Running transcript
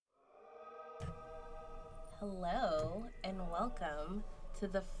Hello and welcome to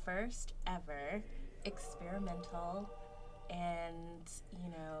the first ever experimental and,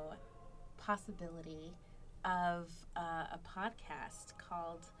 possibility of a podcast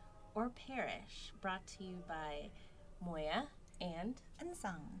called Or Perish, brought to you by Moya and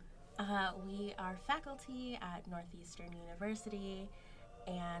Sung. we are faculty at Northeastern University,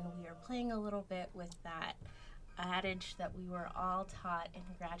 and we are playing a little bit with that adage that we were all taught in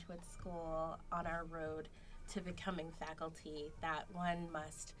graduate school on our road to becoming faculty, that one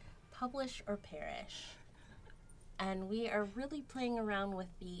must publish or perish. And we are really playing around with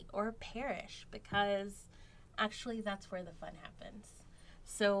the or perish because actually that's where the fun happens.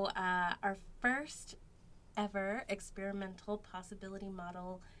 So, our first ever experimental possibility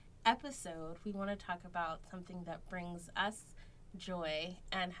model episode, we want to talk about something that brings us joy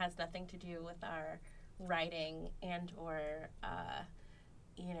and has nothing to do with our writing and or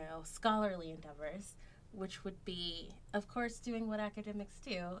scholarly endeavors, which would be, of course, doing what academics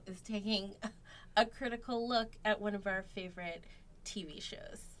do, is taking a critical look at one of our favorite TV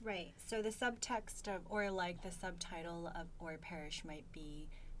shows. Right. So the subtext of, or like the subtitle of Or Perish might be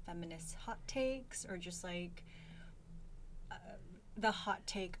feminist hot takes, or just like the hot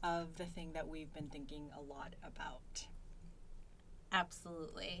take of the thing that we've been thinking a lot about.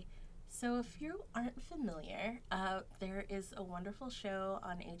 Absolutely. So if you aren't familiar, there is a wonderful show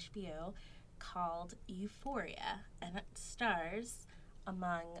on HBO called Euphoria, and it stars,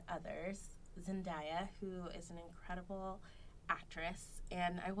 among others, Zendaya, who is an incredible actress.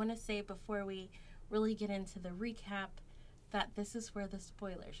 And I want to say before we really get into the recap that this is where the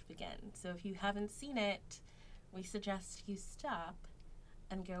spoilers begin. So if you haven't seen it, we suggest you stop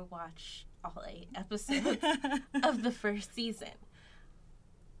and go watch all 8 episodes of the first season.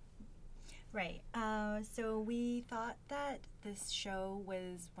 Right. So we thought that this show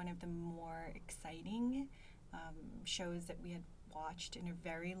was one of the more exciting shows that we had watched in a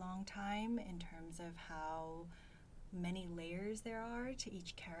very long time, in terms of how many layers there are to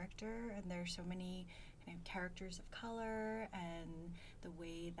each character, and there are so many kind of characters of color, and the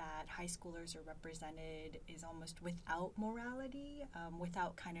way that high schoolers are represented is almost without morality,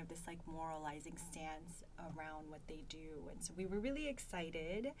 without kind of this like moralizing stance around what they do. And so we were really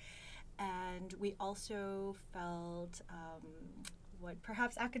excited. And we also felt what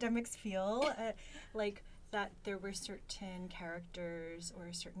perhaps academics feel, like that there were certain characters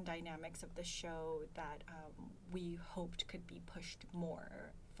or certain dynamics of the show that we hoped could be pushed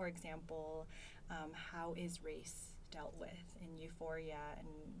more. For example, how is race dealt with in Euphoria? And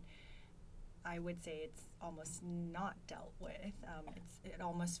I would say it's almost not dealt with. It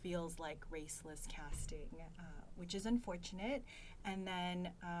almost feels like raceless casting, which is unfortunate. And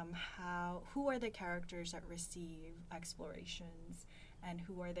then who are the characters that receive explorations, and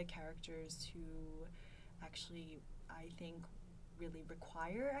who are the characters who actually, I think, really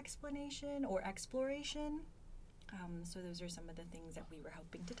require explanation or exploration. So those are some of the things that we were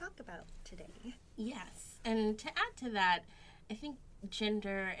hoping to talk about today. Yes, and to add to that, I think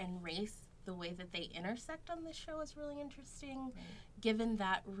gender and race, the way that they intersect on this show, is really interesting. Right. Given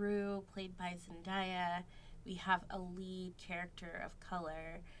that Rue, played by Zendaya, we have a lead character of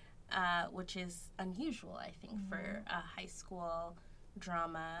color, which is unusual, I think, for a high school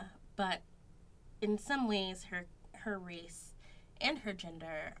drama. But in some ways, her race and her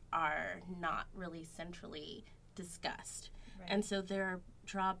gender are not really centrally discussed. Right. And so there are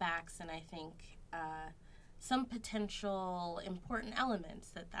drawbacks, and I think some potential important elements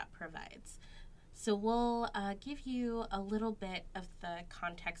that provides. So we'll give you a little bit of the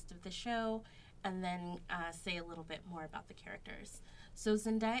context of the show, and then say a little bit more about the characters. So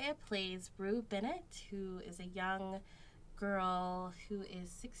Zendaya plays Rue Bennett, who is a young girl who is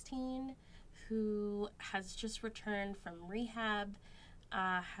 16, who has just returned from rehab,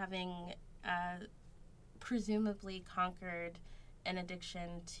 having presumably conquered an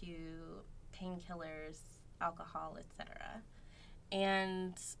addiction to painkillers, alcohol, etc.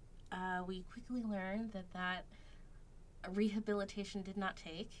 And we quickly learn that rehabilitation did not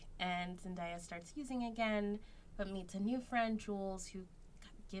take, and Zendaya starts using again, but meets a new friend, Jules, who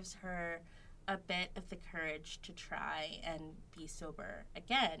gives her a bit of the courage to try and be sober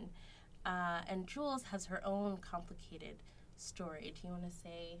again. And Jules has her own complicated story. Do you want to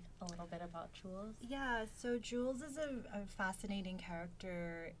say a little bit about Jules? Yeah, so Jules is a fascinating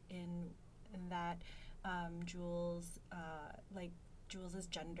character in that Jules, Jules's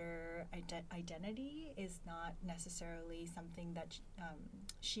gender identity is not necessarily something that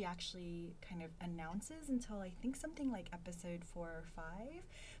she actually kind of announces until I think something like episode 4 or 5.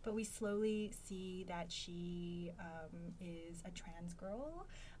 But we slowly see that she is a trans girl,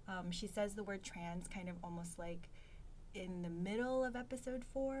 She says the word trans kind of almost like in the middle of episode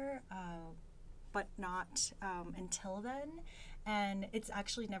 4, but not until then. And it's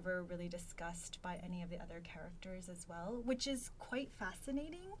actually never really discussed by any of the other characters as well, which is quite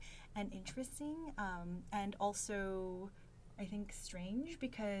fascinating and interesting, and also I think strange,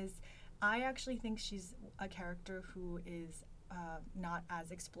 because I actually think she's a character who is not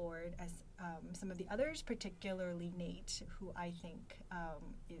as explored as some of the others, particularly Nate, who I think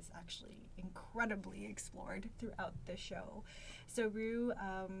is actually incredibly explored throughout the show. So Rue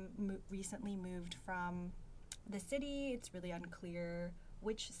recently moved from the city. It's really unclear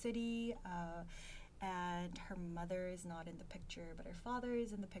which city, and her mother is not in the picture, but her father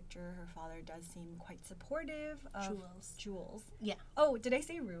is in the picture. Her father does seem quite supportive of Jules. Yeah. Oh, did I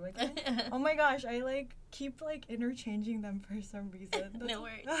say Rue again? Oh my gosh, I keep interchanging them for some reason. No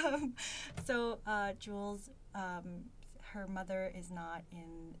worries. So Jules, her mother is not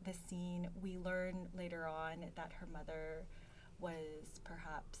in the scene. We learn later on that her mother was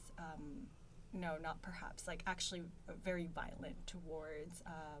perhaps, no, not perhaps, actually very violent towards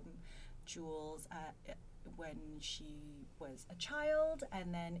Jules when she was a child,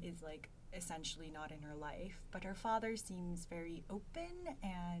 and then is essentially not in her life. But her father seems very open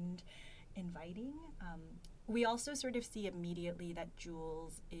and inviting. We also sort of see immediately that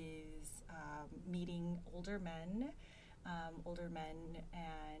Jules is meeting older men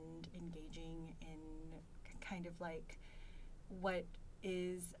and engaging in kind of what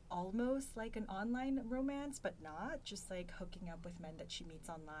is almost like an online romance, but not, just hooking up with men that she meets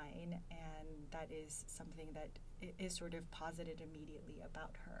online, and that is something that is sort of posited immediately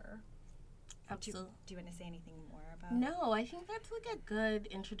about her. Absolutely. Do you want to say anything more about? No, I think that's a good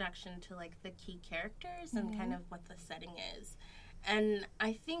introduction to the key characters and kind of what the setting is. And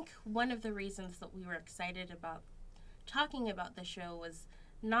I think one of the reasons that we were excited about talking about the show was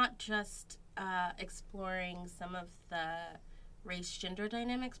not just exploring some of the race-gender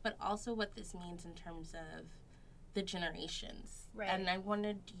dynamics, but also what this means in terms of the generations. Right. And I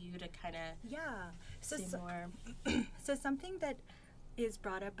wanted you to kind of say more. So something that is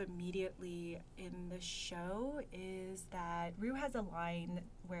brought up immediately in the show is that Rue has a line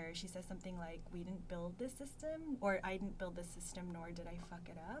where she says something like, "We didn't build this system," or "I didn't build this system, nor did I fuck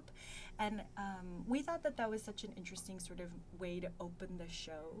it up." And we thought that was such an interesting sort of way to open the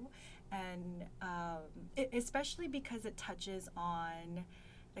show, and especially because it touches on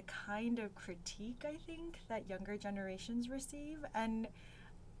the kind of critique, I think, that younger generations receive. And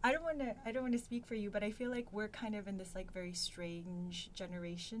I don't want to speak for you, but I feel like we're kind of in this very strange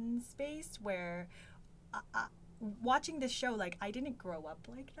generation space where watching this show, I didn't grow up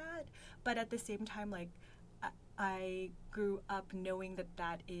like that, but at the same time, I grew up knowing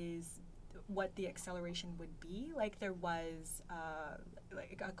that is what the acceleration would be. There was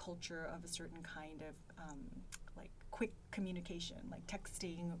a culture of a certain kind of quick communication.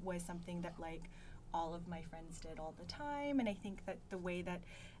 Texting was something that all of my friends did all the time, and I think that the way that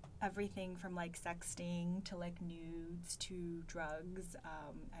everything from sexting to nudes to drugs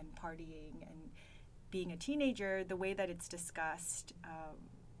and partying and being a teenager, the way that it's discussed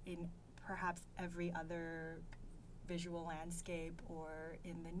in perhaps every other visual landscape or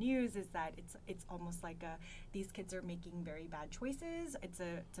in the news is that it's almost these kids are making very bad choices. It's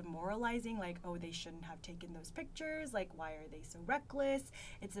a moralizing, oh, they shouldn't have taken those pictures, why are they so reckless?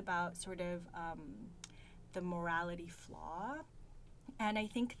 It's about sort of the morality flaw. And I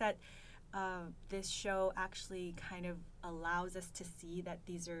think that this show actually kind of allows us to see that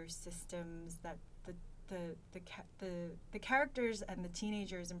these are systems that the characters and the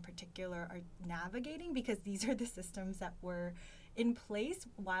teenagers in particular are navigating, because these are the systems that were in place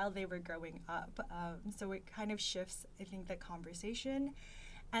while they were growing up. So it kind of shifts, I think, the conversation.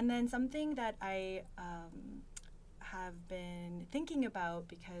 And then something that I have been thinking about,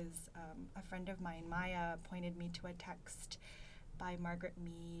 because a friend of mine, Maya, pointed me to a text by Margaret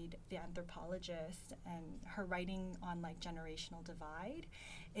Mead, the anthropologist, and her writing on generational divide,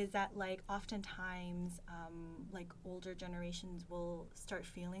 is that oftentimes older generations will start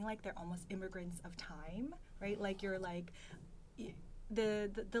feeling like they're almost immigrants of time, right? You're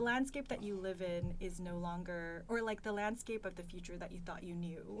the landscape that you live in is no longer, or the landscape of the future that you thought you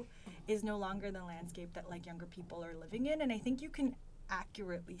knew is no longer the landscape that younger people are living in. And I think you can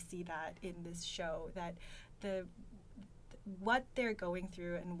accurately see that in this show, that what they're going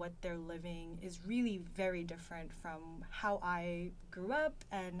through and what they're living is really very different from how I grew up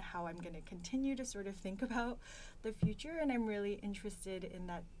and how I'm going to continue to sort of think about the future. And I'm really interested in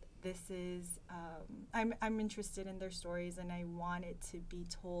that. This is I'm interested in their stories, and I want it to be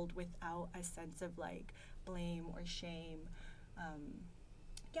told without a sense of blame or shame,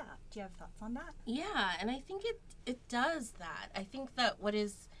 yeah, do you have thoughts on that? Yeah, and I think it does that. I think that what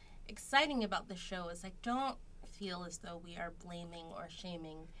is exciting about the show is I don't feel as though we are blaming or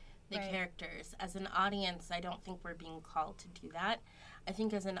shaming the characters. As an audience, I don't think we're being called to do that. I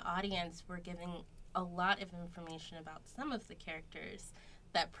think as an audience, we're giving a lot of information about some of the characters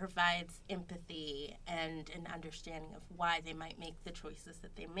that provides empathy and an understanding of why they might make the choices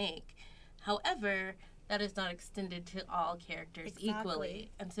that they make. However, that is not extended to all characters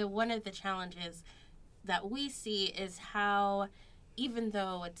equally. And so one of the challenges that we see is how, even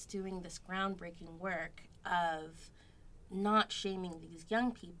though it's doing this groundbreaking work of not shaming these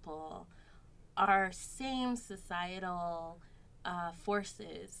young people, our same societal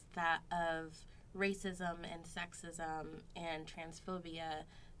forces that of racism and sexism and transphobia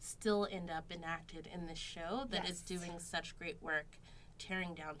still end up enacted in this show that is doing such great work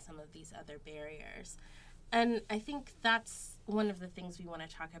tearing down some of these other barriers. And I think that's one of the things we want to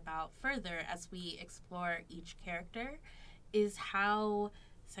talk about further as we explore each character, is how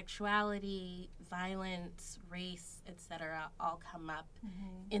sexuality, violence, race, etc. all come up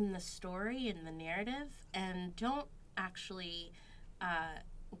in the story, in the narrative, and don't actually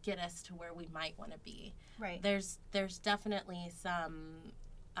get us to where we might want to be. Right. There's definitely some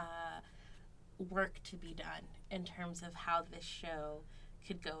work to be done in terms of how this show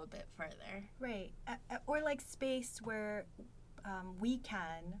could go a bit further. Right. Or like space where we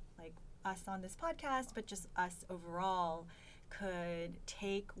can, like us on this podcast, but just us overall, could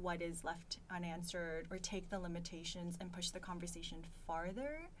take what is left unanswered or take the limitations and push the conversation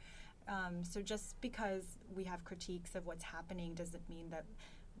farther. So just because we have critiques of what's happening doesn't mean that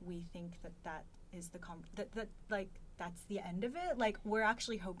we think that is the that's the end of it. Like, we're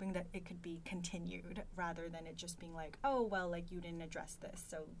actually hoping that it could be continued rather than it just being like, oh, well, like, you didn't address this,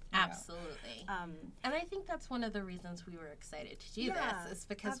 so absolutely. And I think that's one of the reasons we were excited to do this, is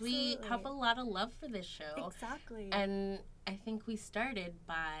because we have a lot of love for this show. Exactly. And I think we started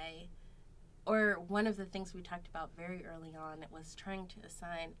by, or one of the things we talked about very early on, it was trying to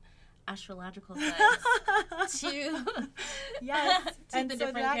assign astrological signs to yes, to and the so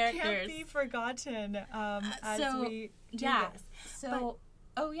different that characters. Can't be forgotten as we do this. So,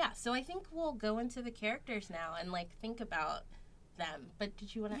 so I think we'll go into the characters now and like think about them. But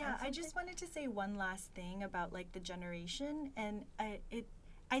did you want to? Yeah, I just wanted to say one last thing about like the generation, and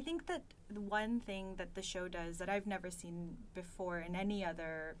I think that one thing that the show does that I've never seen before in any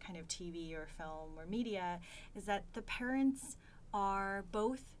other kind of TV or film or media is that the parents are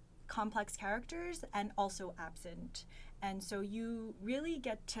both complex characters and also absent. And so you really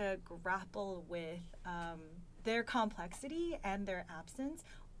get to grapple with their complexity and their absence,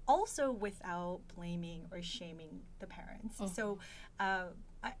 also without blaming or shaming the parents. Mm-hmm. So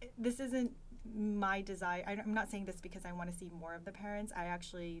this isn't my desire. I'm not saying this because I want to see more of the parents. I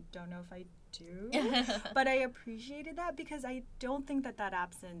actually don't know if I do. But I appreciated that because I don't think that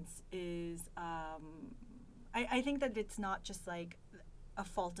absence is... I think that it's not just like a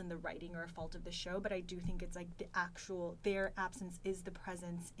fault in the writing or a fault of the show, but I do think it's like their absence is the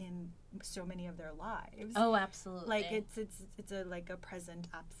presence in so many of their lives. Oh, absolutely. Like it's a like a present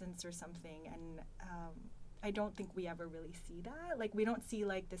absence or something, and I don't think we ever really see that. Like, we don't see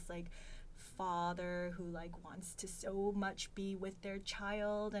like this like father who like wants to so much be with their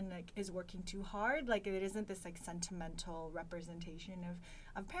child and like is working too hard. Like, it isn't this like sentimental representation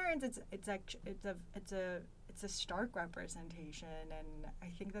of parents. It's a stark representation, and I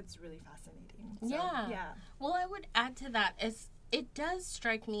think that's really fascinating. So, yeah. Well, I would add to that is it does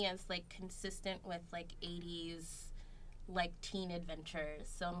strike me as like consistent with like 80s like teen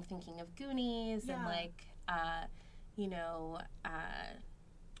adventures. So I'm thinking of Goonies and like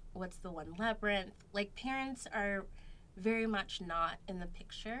what's the one, Labyrinth. Like, parents are very much not in the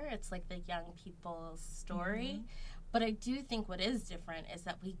picture. It's like the young people's story. Mm-hmm. But I do think what is different is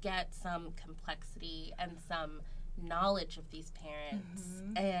that we get some complexity and some knowledge of these parents,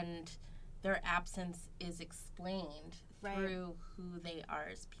 and their absence is explained through who they are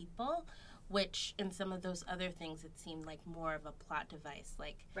as people, which in some of those other things it seemed like more of a plot device.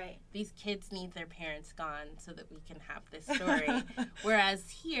 Like, these kids need their parents gone so that we can have this story. Whereas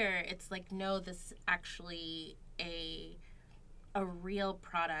here, it's like, no, this is actually a real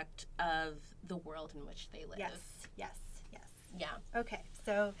product of the world in which they live. Yes. Yeah. Okay,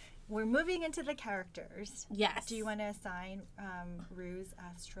 so we're moving into the characters. Yes. Do you want to assign Rue's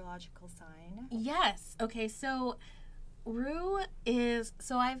astrological sign? Yes. Okay, so Rue is...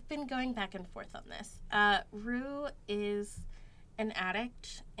 So I've been going back and forth on this. Rue is an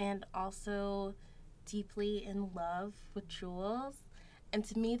addict and also deeply in love with Jules. And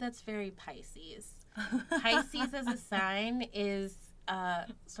to me, that's very Pisces. Pisces as a sign is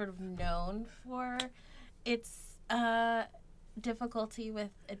sort of known for its difficulty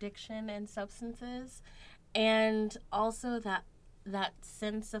with addiction and substances, and also that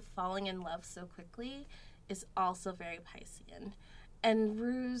sense of falling in love so quickly is also very Piscean. And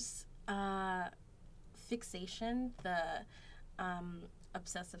Rue's fixation, the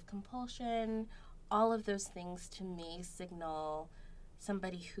obsessive compulsion, all of those things to me signal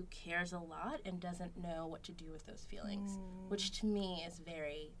somebody who cares a lot and doesn't know what to do with those feelings, which to me is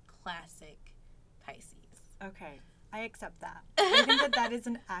very classic Pisces. Okay, I accept that. I think that is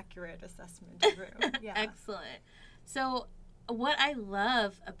an accurate assessment of Rue. Yeah. Excellent. So what I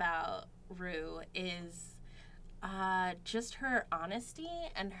love about Rue is just her honesty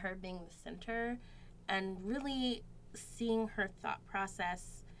and her being the center and really seeing her thought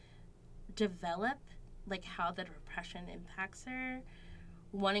process develop, like how the depression impacts her,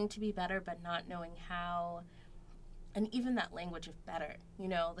 wanting to be better but not knowing how, and even that language of better,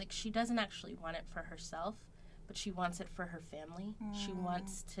 like she doesn't actually want it for herself, but she wants it for her family. She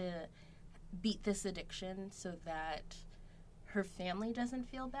wants to beat this addiction so that her family doesn't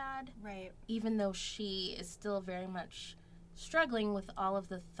feel bad, right? Even though she is still very much struggling with all of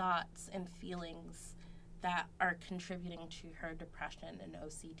the thoughts and feelings that are contributing to her depression and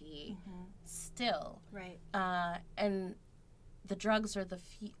OCD still. Right. And the drugs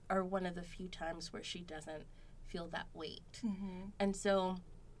are one of the few times where she doesn't feel that weight. And so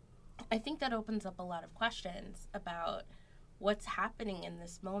I think that opens up a lot of questions about what's happening in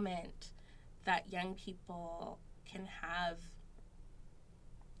this moment that young people can have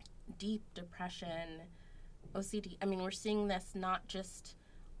deep depression, OCD. I mean, we're seeing this not just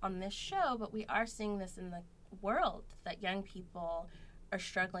on this show, but we are seeing this in the world, that young people are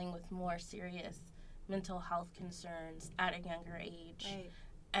struggling with more serious mental health concerns at a younger age. Right.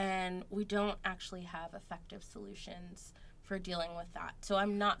 And we don't actually have effective solutions for dealing with that. So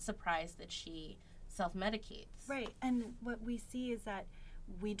I'm not surprised that she self-medicates. Right. And what we see is that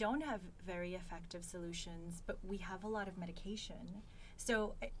we don't have very effective solutions, but we have a lot of medication.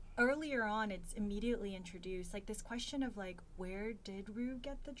 So earlier on, it's immediately introduced, like, this question of, like, where did Rue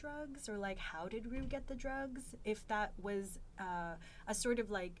get the drugs? Or, like, how did Rue get the drugs? If that was a sort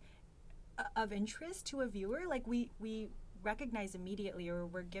of, like, of interest to a viewer, like, we recognize immediately, or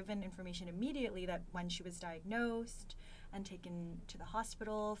we're given information immediately, that when she was diagnosed and taken to the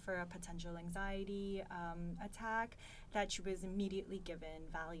hospital for a potential anxiety attack, that she was immediately given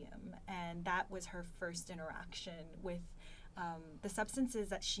Valium. And that was her first interaction with the substances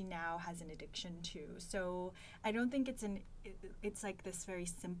that she now has an addiction to. So I don't think it's like this very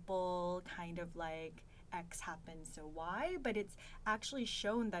simple kind of like X happened, so Y, but it's actually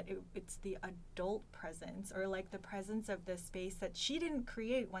shown that it's the adult presence, or like the presence of the space that she didn't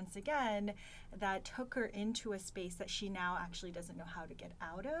create, once again, that took her into a space that she now actually doesn't know how to get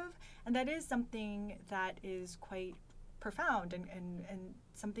out of. And that is something that is quite profound and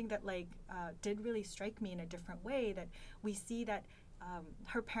something that did really strike me in a different way, that we see that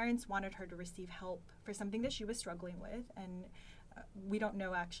her parents wanted her to receive help for something that she was struggling with, and we don't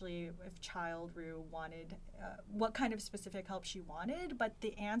know actually if child Rue wanted what kind of specific help she wanted, but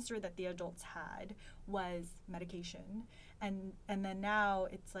the answer that the adults had was medication, and then now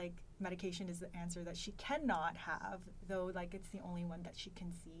it's like medication is the answer that she cannot have, though like it's the only one that she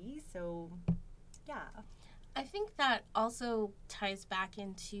can see. So yeah, I think that also ties back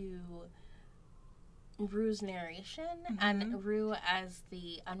into Rue's narration and Rue as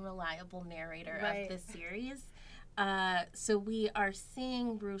the unreliable narrator of the series. So we are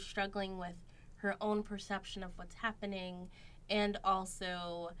seeing Rue struggling with her own perception of what's happening, and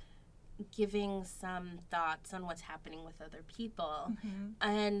also giving some thoughts on what's happening with other people.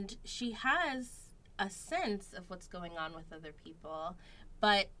 And she has a sense of what's going on with other people,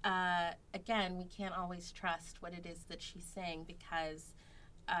 but again, we can't always trust what it is that she's saying, because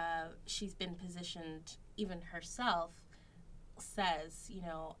she's been positioned, even herself says,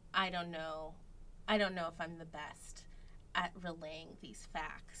 I don't know if I'm the best at relaying these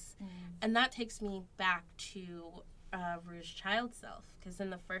facts. And that takes me back to Rue's child self, because in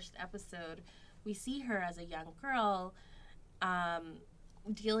the first episode, we see her as a young girl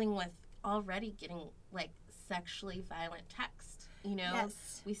dealing with already getting like sexually violent text.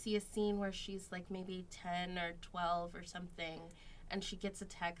 Yes. We see a scene where she's like maybe 10 or 12 or something, and she gets a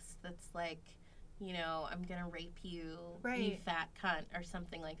text that's like, I'm gonna rape you, you fat cunt, or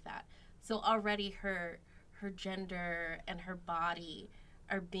something like that. So already her gender and her body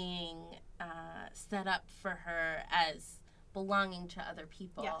are being set up for her as belonging to other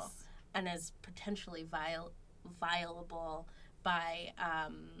people, and as potentially violable by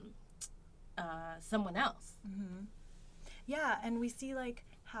someone else. Yeah, and we see like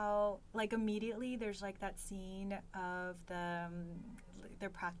how like immediately there's like that scene of they're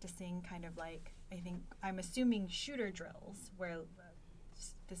practicing kind of like, I think I'm assuming shooter drills where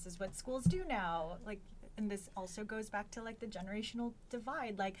this is what schools do now, like, and this also goes back to like the generational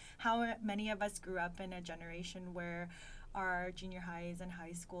divide, like how many of us grew up in a generation where our junior highs and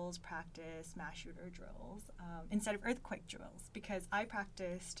high schools practice mass shooter drills instead of earthquake drills, because I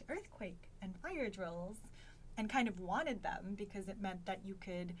practiced earthquake and fire drills and kind of wanted them because it meant that you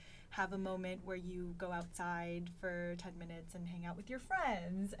could have a moment where you go outside for 10 minutes and hang out with your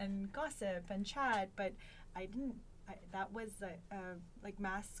friends and gossip and chat. But I didn't, that was like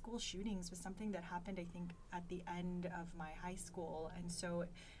mass school shootings was something that happened, I think, at the end of my high school. And so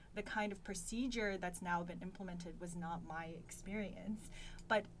the kind of procedure that's now been implemented was not my experience.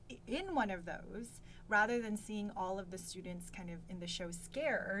 But in one of those, rather than seeing all of the students kind of in the show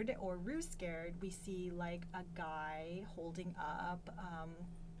scared or Rue scared, we see like a guy holding up,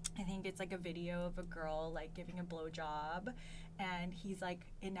 I think it's like a video of a girl like giving a blowjob, and he's like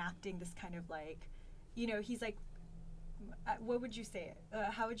enacting this kind of like, you know, he's like, what would you say?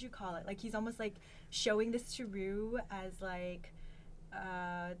 How would you call it? Like he's almost like showing this to Rue as like,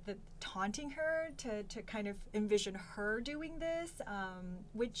 the taunting her to kind of envision her doing this,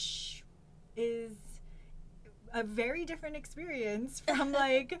 which is a very different experience from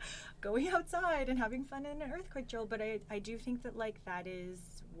like going outside and having fun in an earthquake drill. But I do think that like that is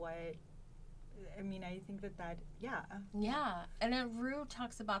what, I mean, I think that yeah. Yeah, and then Rue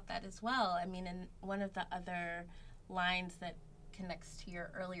talks about that as well. I mean, in one of the other lines that connects to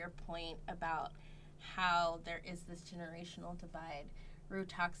your earlier point about how there is this generational divide, Rue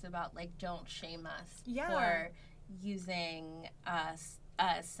talks about like, don't shame us for using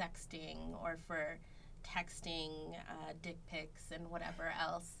sexting or for texting dick pics and whatever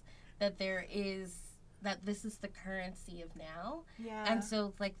else, that this is the currency of now. Yeah. And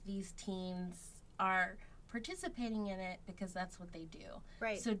so like these teens are participating in it because that's what they do.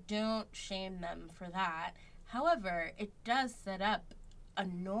 Right. So don't shame them for that. However, it does set up a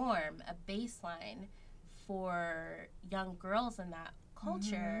norm, a baseline for young girls in that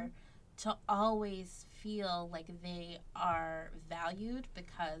culture to always feel like they are valued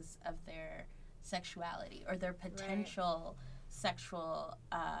because of their sexuality or their potential sexual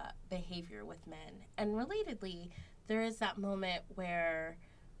behavior with men. And relatedly, there is that moment where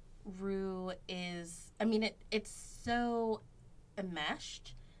Rue is, I mean, it's so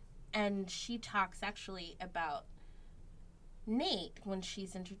enmeshed, and she talks actually about Nate when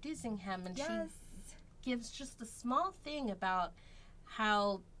she's introducing him, and she gives just a small thing about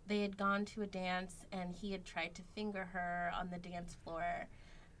how they had gone to a dance and he had tried to finger her on the dance floor.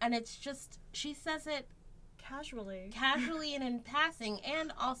 And it's just, she says it casually and in passing,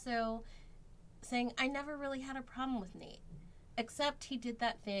 and also saying, I never really had a problem with Nate, except he did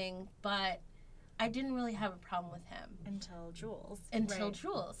that thing, but I didn't really have a problem with him. Until Jules.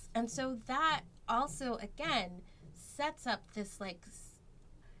 Jules. And so that also, again, sets up this, like,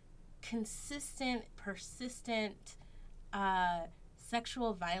 consistent, persistent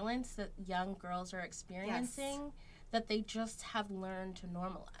sexual violence that young girls are experiencing that they just have learned to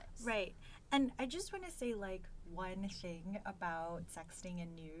normalize. Right. And I just want to say, like, one thing about sexting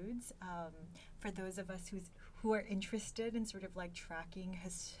and nudes. For those of us who are interested in sort of like tracking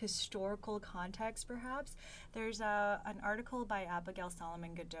historical context, perhaps, there's an article by Abigail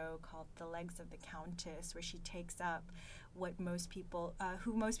Solomon Godot called "The Legs of the Countess," where she takes up what most people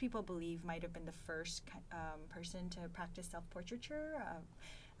believe might have been the first person to practice self-portraiture,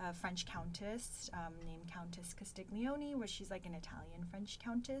 a French countess named Countess Castiglione, where she's like an Italian French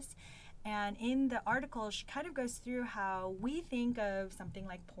countess. And in the article, she kind of goes through how we think of something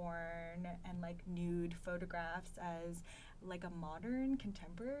like porn and like nude photographs as like a modern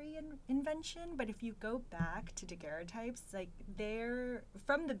contemporary invention. But if you go back to daguerreotypes, like they're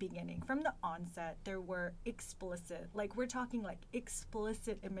from the beginning, from the onset, there were explicit, like we're talking like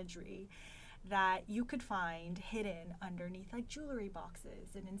explicit imagery that you could find hidden underneath like jewelry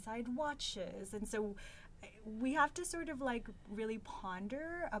boxes and inside watches. And so we have to sort of like really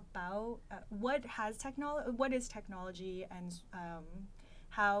ponder about what is technology, and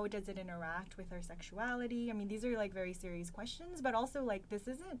how does it interact with our sexuality. I mean, these are like very serious questions, but also like this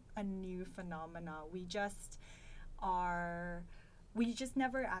isn't a new phenomena. We just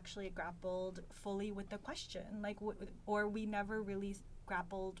never actually grappled fully with the question, like, or we never really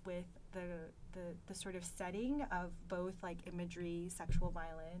grappled with the sort of setting of both like imagery, sexual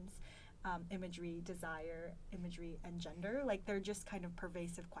violence, imagery, desire, imagery, and gender. Like, they're just kind of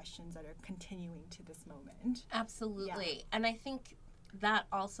pervasive questions that are continuing to this moment. Absolutely. Yeah. And I think that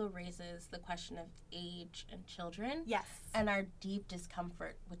also raises the question of age and children. Yes. And our deep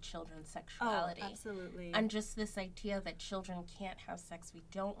discomfort with children's sexuality. Oh, absolutely. And just this idea that children can't have sex. We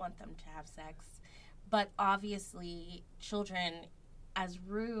don't want them to have sex. But obviously, children, as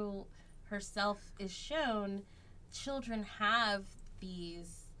Rue herself is shown, children have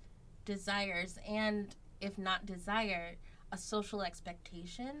these desires and, if not desire, a social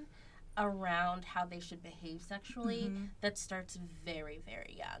expectation around how they should behave sexually that starts very,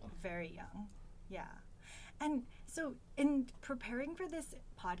 very young. Very young, yeah. And so in preparing for this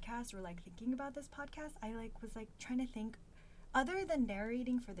podcast, or like thinking about this podcast, I was trying to think, other than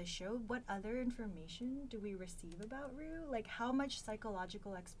narrating for the show, what other information do we receive about Rue? Like, how much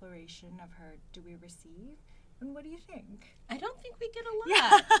psychological exploration of her do we receive? And what do you think? I don't think we get a lot.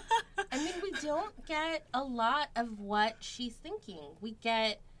 Yeah. I mean, we don't get a lot of what she's thinking. We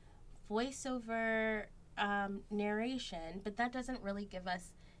get voiceover narration, but that doesn't really give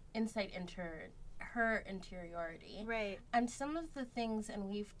us insight into her interiority. Right. And some of the things, and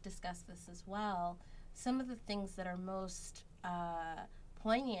we've discussed this as well, some of the things that are most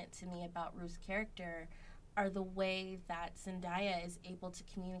poignant to me about Rue's character are the way that Zendaya is able to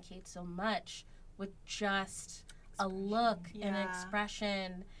communicate so much with just a look, an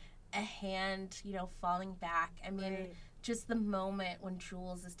expression, a hand, falling back. I mean, just the moment when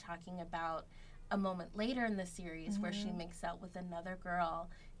Jules is talking about a moment later in the series where she makes out with another girl,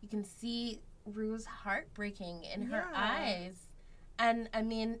 you can see Rue's heart breaking in her eyes. And, I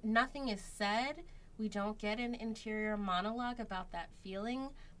mean, nothing is said. We don't get an interior monologue about that feeling,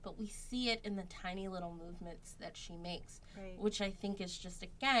 but we see it in the tiny little movements that she makes, which I think is just,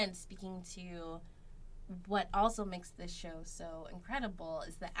 again, speaking to what also makes this show so incredible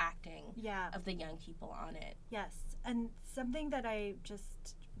is the acting of the young people on it. Yes, and something that I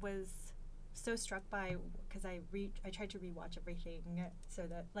just was so struck by, because I tried to rewatch everything so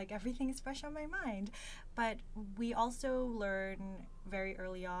that everything is fresh on my mind, but we also learn very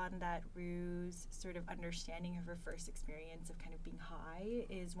early on that Rue's sort of understanding of her first experience of kind of being high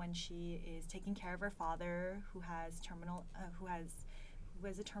is when she is taking care of her father who has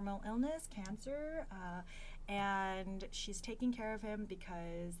a terminal illness, cancer, and she's taking care of him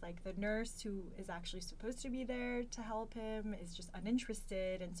because the nurse who is actually supposed to be there to help him is just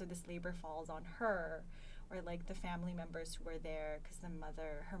uninterested, and so this labor falls on her, or the family members who are there, because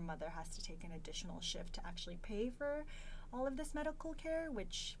her mother has to take an additional shift to actually pay for all of this medical care,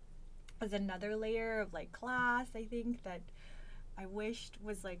 which is another layer of class, I think, that I wished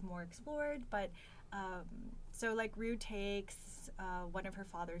was more explored. But so Rue takes one of her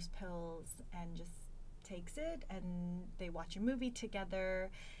father's pills and just takes it, and they watch a movie together,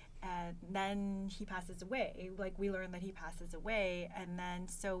 and then he passes away. We learn that he passes away, and then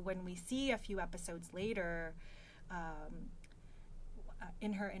so when we see a few episodes later,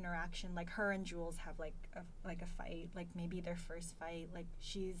 in her interaction, her and Jules have a fight, maybe their first fight.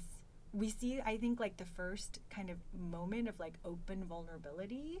 We see, I think, the first kind of moment of open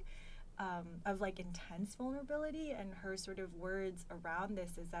vulnerability, of intense vulnerability, and her sort of words around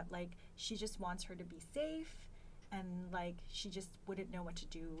this is that she just wants her to be safe, and she just wouldn't know what to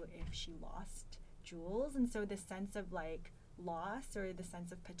do if she lost Jules. And so the sense of loss, or the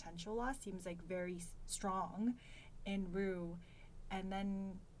sense of potential loss, seems very strong in Rue, and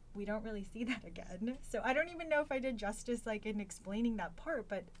then we don't really see that again. So I don't even know if I did justice in explaining that part,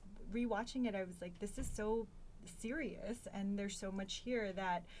 but rewatching it, I was this is so serious, and there's so much here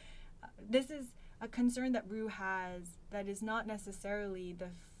that this is a concern that Rue has that is not necessarily the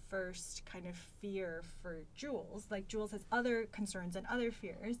first kind of fear for Jules. Jules has other concerns and other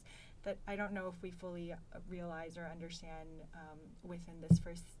fears that I don't know if we fully realize or understand within this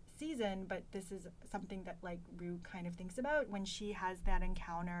first season, but this is something that Rue kind of thinks about when she has that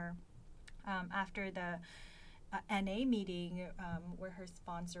encounter after the NA meeting, where her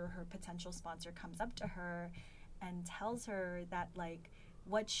potential sponsor, comes up to her and tells her that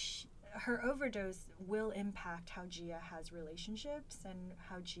her overdose will impact how Gia has relationships and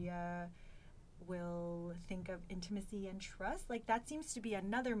how Gia will think of intimacy and trust. That seems to be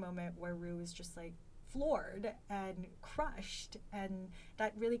another moment where Rue is just floored and crushed, and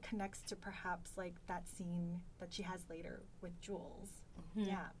that really connects to perhaps that scene that she has later with Jules.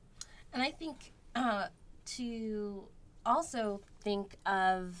 Yeah. And I think to also think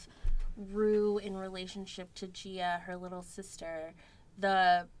of Rue in relationship to Gia, her little sister,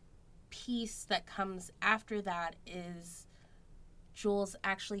 the piece that comes after that is Jules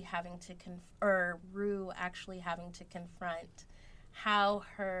actually having to Rue actually having to confront how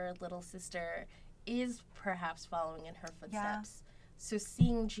her little sister is perhaps following in her footsteps. Yeah. So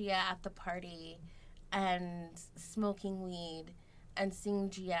seeing Gia at the party and smoking weed and seeing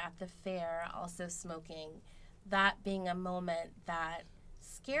Gia at the fair also smoking, that being a moment that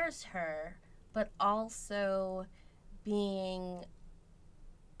scares her, but also being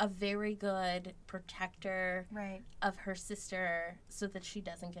a very good protector Right. of her sister so that she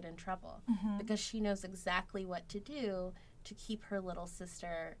doesn't get in trouble. Because she knows exactly what to do to keep her little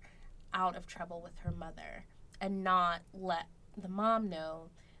sister out of trouble with her mother and not let the mom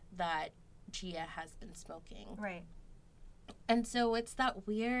know that Gia has been smoking. Right. And so it's that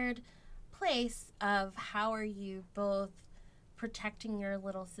weird place of how are you both protecting your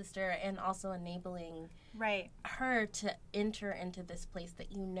little sister and also enabling Right. her to enter into this place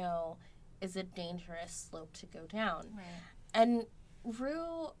that you know is a dangerous slope to go down. Right. And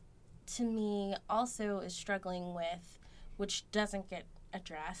Rue, to me, also is struggling with, which doesn't get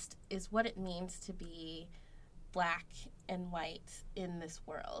addressed, is what it means to be black and white in this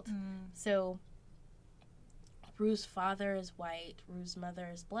world. So Rue's father is white, Rue's mother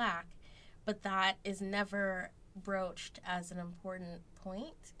is black, but that is never broached as an important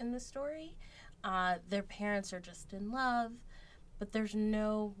point in the story. Their parents are just in love, but there's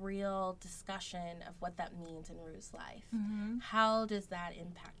no real discussion of what that means in Rue's life. How does that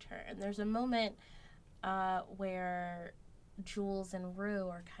impact her? And there's a moment where Jules and Rue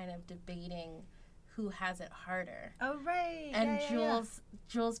are kind of debating who has it harder. Oh, right. And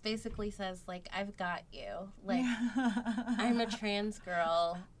Jules basically says, like, I've got you. Like, I'm a trans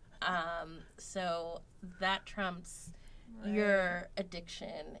girl, so that trumps your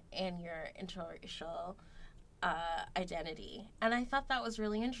addiction and your interracial identity. And I thought that was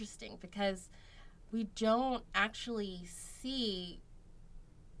really interesting because we don't actually see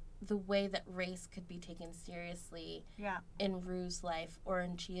the way that race could be taken seriously in Rue's life or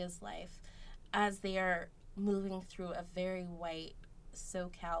in Gia's life as they are moving through a very white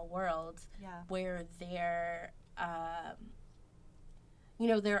SoCal world where they're,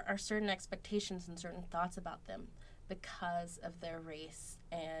 there are certain expectations and certain thoughts about them because of their race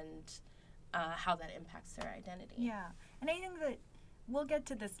and how that impacts their identity. Yeah, and I think that we'll get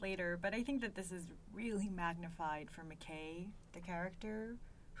to this later, but I think that this is really magnified for McKay, the character,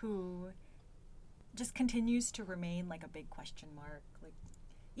 who just continues to remain like a big question mark. Like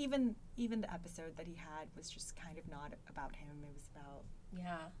even the episode that he had was just kind of not about him. It was about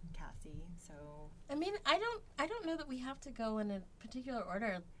Cassie. So I mean, I don't know that we have to go in a particular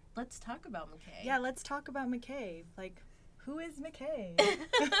order. Let's talk about McKay. Yeah, let's talk about McKay. Like, who is McKay?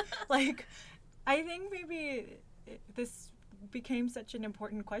 Like, I think maybe this became such an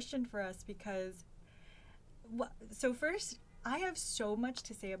important question for us because, so first, I have so much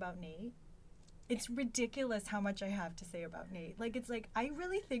to say about Nate. It's ridiculous how much I have to say about Nate. Like, it's like, I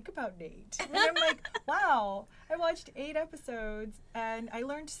really think about Nate. And I'm like, wow, I watched 8 episodes and I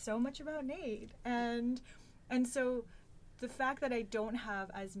learned so much about Nate. And so the fact that I don't have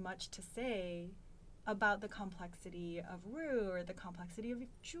as much to say about the complexity of Rue or the complexity of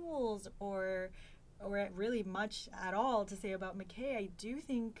Jules or really much at all to say about McKay, I do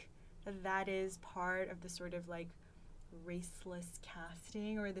think that is part of the sort of like raceless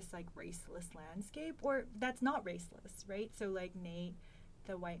casting or this like raceless landscape, or that's not raceless, right? So like Nate,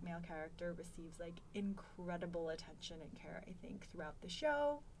 the white male character, receives like incredible attention and care, I think, throughout the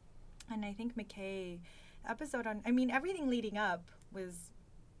show. And I think McKay episode on, I mean, everything leading up was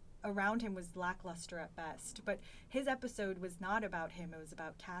around him was lackluster at best, but his episode was not about him, it was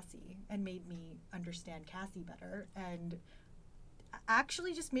about Cassie, and made me understand Cassie better and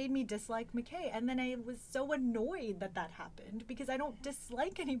actually just made me dislike McKay. And then I was so annoyed that happened because I don't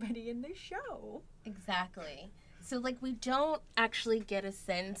dislike anybody in this show. Exactly. So like we don't actually get a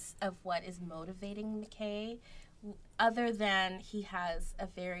sense of what is motivating McKay other than he has a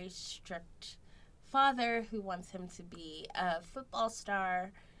very strict father who wants him to be a football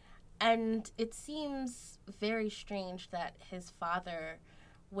star. And it seems very strange that his father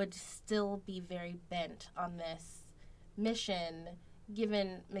would still be very bent on this mission,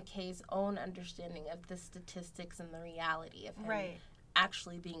 given McKay's own understanding of the statistics and the reality of him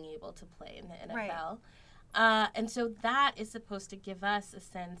actually being able to play in the NFL. And so that is supposed to give us a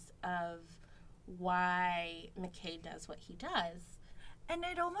sense of why McKay does what he does. And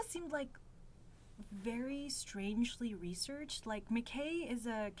it almost seemed like very strangely researched. Like, McKay is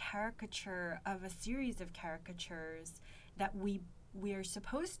a caricature of a series of caricatures that we are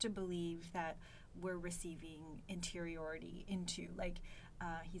supposed to believe that we're receiving interiority into. Like,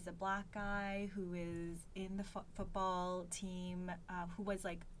 he's a black guy who is in the football team, who was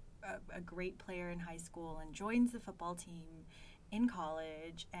like a great player in high school and joins the football team in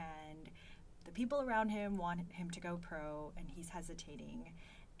college, and the people around him want him to go pro and he's hesitating.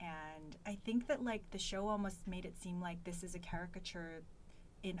 And I think that, like, the show almost made it seem like this is a caricature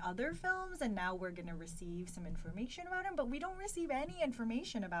in other films, and now we're going to receive some information about him, but we don't receive any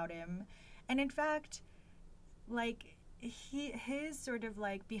information about him. And in fact, like, his sort of,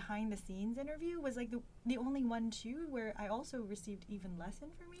 like, behind the scenes interview was, like, the only one too where I also received even less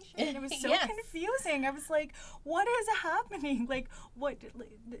information, and it was so Yes. confusing. I was like, what is happening? Like, what?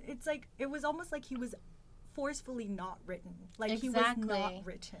 It's like, it was almost like he was forcefully not written, like Exactly. he was not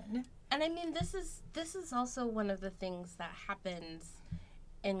written. And I mean, this is also one of the things that happens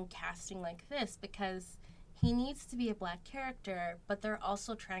in casting like this, because he needs to be a black character, but they're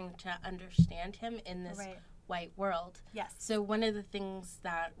also trying to understand him in this Right. white world. Yes. So one of the things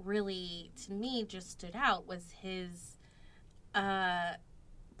that really, to me, just stood out was his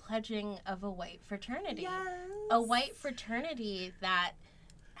pledging of a white fraternity. Yes. A white fraternity that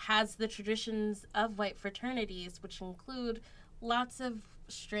has the traditions of white fraternities, which include lots of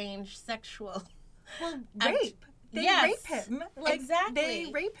strange sexual... Well, rape. They Yes. rape him. Like, Exactly.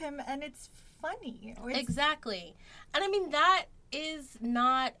 They rape him, and it's funny. Exactly. And I mean, that is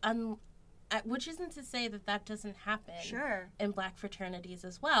not... which isn't to say that that doesn't happen Sure. in black fraternities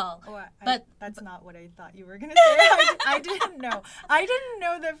as well. Oh, but that's not what I thought you were going to say. I didn't know. I didn't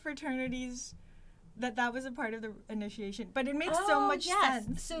know that fraternities... that was a part of the initiation, but it makes so much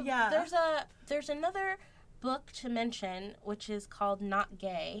sense. So yeah. there's another book to mention, which is called Not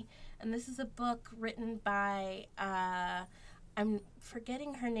Gay, and this is a book written by I'm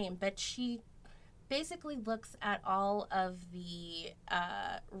forgetting her name, but she basically looks at all of the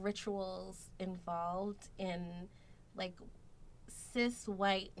rituals involved in, like, cis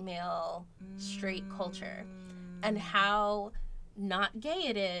white male straight culture, and how not gay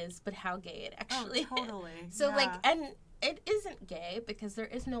it is, but how gay it actually totally. is. So, yeah. like, and it isn't gay because there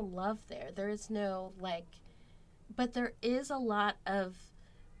is no love there. There is no, like, but there is a lot of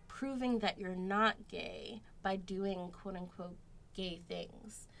proving that you're not gay by doing quote-unquote gay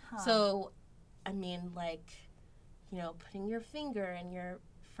things. So, I mean, like, you know, putting your finger in your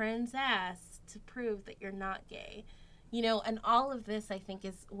friend's ass to prove that you're not gay. You know, and all of this, I think,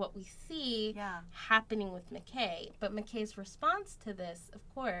 is what we see happening with McKay. But McKay's response to this, of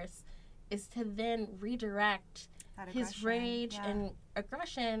course, is to then redirect his rage and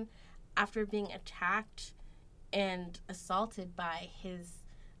aggression after being attacked and assaulted by his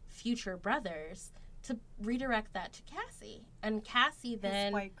future brothers, to redirect that to Cassie. And Cassie then...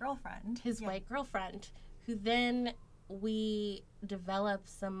 His white girlfriend. His white girlfriend, who then we develop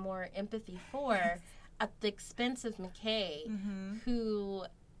some more empathy for... at the expense of McKay, who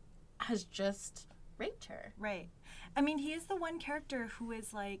has just raped her. Right. I mean, he is the one character who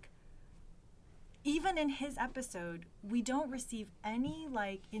is, like, even in his episode, we don't receive any,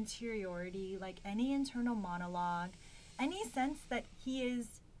 like, interiority, like, any internal monologue, any sense that he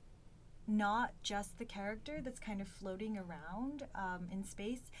is not just the character that's kind of floating around in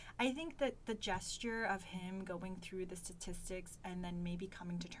space. I think that the gesture of him going through the statistics and then maybe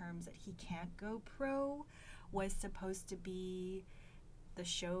coming to terms that he can't go pro was supposed to be the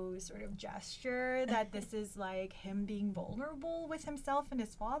show's sort of gesture that this is like him being vulnerable with himself and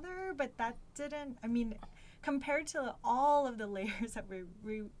his father, but that didn't, I mean, compared to all of the layers that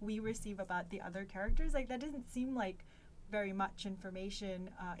we receive about the other characters, like, that doesn't seem like very much information.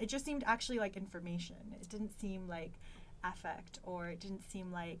 It just seemed actually like information. It didn't seem like affect, or it didn't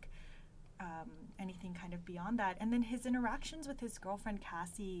seem like anything kind of beyond that. And then his interactions with his girlfriend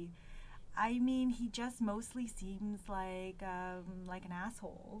Cassie, I mean, he just mostly seems like an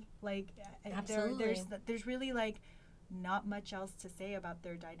asshole. Like, there's really, like, not much else to say about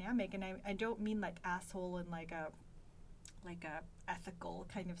their dynamic. And I don't mean like asshole in like a ethical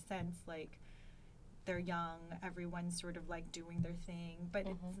kind of sense, like they're young, everyone's sort of like doing their thing, but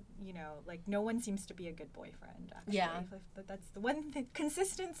it's, you know, like, no one seems to be a good boyfriend, actually. Yeah. That's the one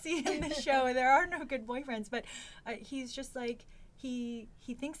consistency in the show. There are no good boyfriends, but he's just like, he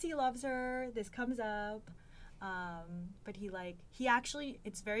thinks he loves her, this comes up, but he actually,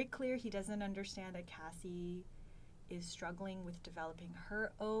 it's very clear he doesn't understand that Cassie is struggling with developing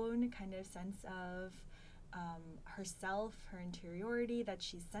her own kind of sense of herself, her interiority, that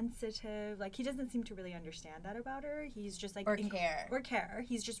she's sensitive. Like, he doesn't seem to really understand that about her. He's just like... care.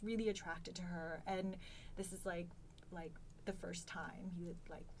 He's just really attracted to her. And this is like the first time he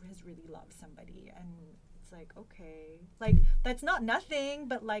has really loved somebody. And it's like, okay. Like, that's not nothing,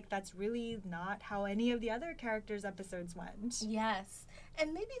 but like, that's really not how any of the other characters' episodes went. Yes.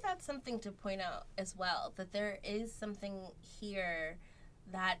 And maybe that's something to point out as well, that there is something here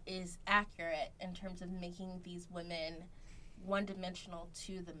that is accurate in terms of making these women one-dimensional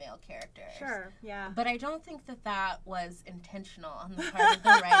to the male characters. Sure, yeah. But I don't think that was intentional on the part of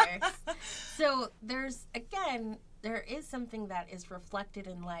the writers. So there is something that is reflected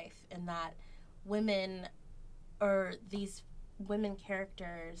in life in that women, or these women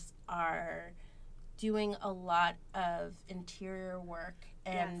characters, are doing a lot of interior work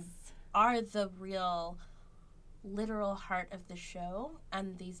and are the real literal heart of the show,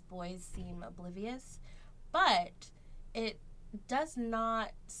 and these boys seem oblivious. But it does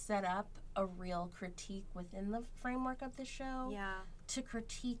not set up a real critique within the framework of the show to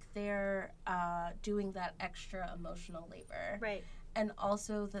critique their doing that extra emotional labor. Right. And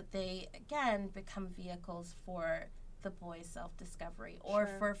also that they, again, become vehicles for the boy's self-discovery or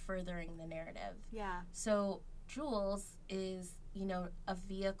for furthering the narrative. Yeah. So Jules is, a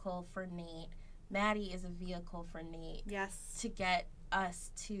vehicle for Nate. Maddie is a vehicle for Nate. Yes. To get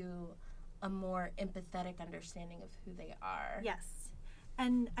us to a more empathetic understanding of who they are. Yes.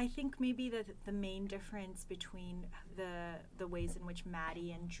 And I think maybe the main difference between the ways in which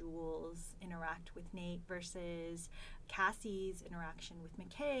Maddie and Jules interact with Nate versus Cassie's interaction with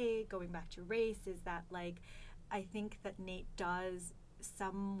McKay, going back to race, is that, I think that Nate does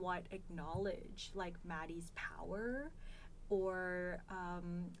somewhat acknowledge, Maddie's power or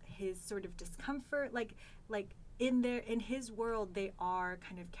his sort of discomfort. In his world, they are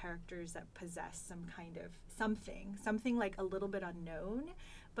kind of characters that possess some kind of something a little bit unknown.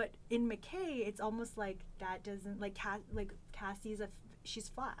 But in McKay, it's almost like that doesn't, Cassie's she's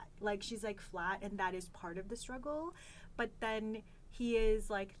flat. She's flat, and that is part of the struggle. But then he is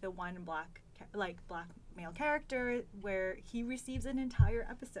the one black male character where he receives an entire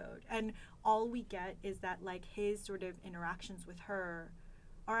episode, and all we get is that his sort of interactions with her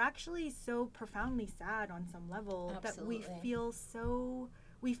are actually so profoundly sad on some level. Absolutely. That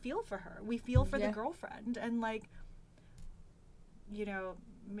we feel for her. We feel for the girlfriend, and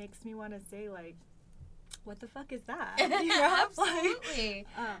makes me want to say what the fuck is that? Absolutely.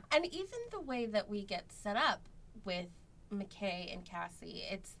 And even the way that we get set up with McKay and Cassie,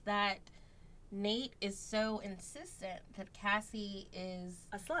 it's that Nate is so insistent that Cassie is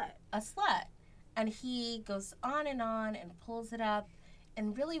a slut. And he goes on and pulls it up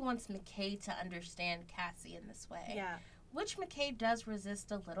and really wants McKay to understand Cassie in this way. Yeah. Which McKay does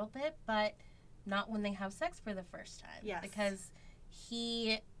resist a little bit, but not when they have sex for the first time. Yes. Because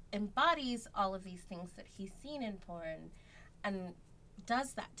he embodies all of these things that he's seen in porn and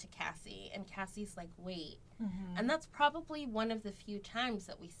does that to Cassie. And Cassie's like, wait. Mm-hmm. And that's probably one of the few times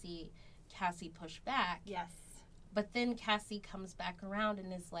that we see Cassie push back. Yes. But then Cassie comes back around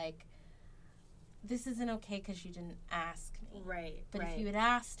and is like, this isn't okay because you didn't ask me. Right. But if you had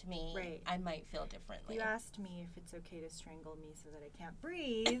asked me, I might feel If differently. you asked me if it's okay to strangle me so that I can't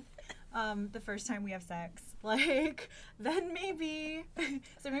breathe the first time we have sex, then maybe.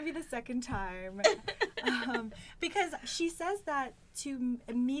 So maybe the second time. Because she says that to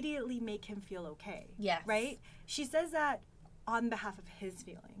immediately make him feel okay. Yes. Right? She says that on behalf of his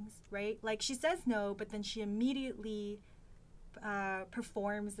feelings, right? She says no, but then she immediately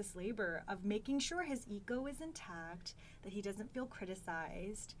performs this labor of making sure his ego is intact, that he doesn't feel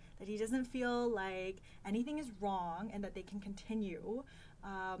criticized, that he doesn't feel like anything is wrong, and that they can continue.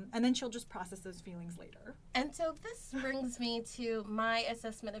 And then she'll just process those feelings later. And so this brings me to my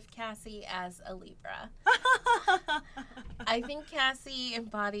assessment of Cassie as a Libra. I think Cassie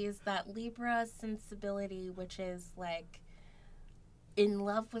embodies that Libra sensibility, which is in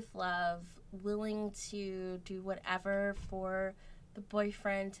love with love, willing to do whatever for the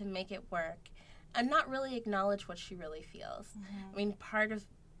boyfriend to make it work, and not really acknowledge what she really feels. Mm-hmm. I mean, part of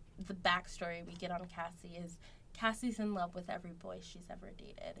the backstory we get on Cassie is Cassie's in love with every boy she's ever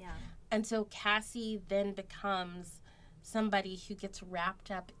dated. Yeah. And so Cassie then becomes somebody who gets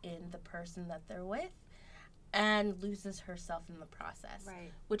wrapped up in the person that they're with and loses herself in the process.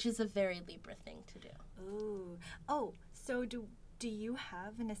 Right. Which is a very Libra thing to do. Ooh. Oh, so do you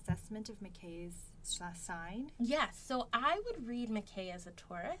have an assessment of McKay's sign? Yes. So I would read McKay as a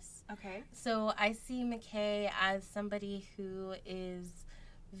Taurus. Okay. So I see McKay as somebody who is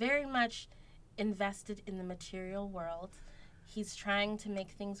very much invested in the material world. He's trying to make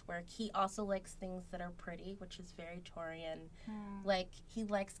things work. He also likes things that are pretty, which is very Taurian. He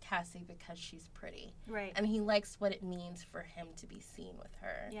likes Cassie because she's pretty. Right. And he likes what it means for him to be seen with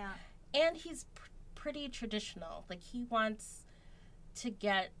her. Yeah. And he's pretty traditional. He wants to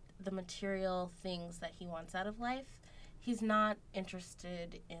get the material things that he wants out of life. He's not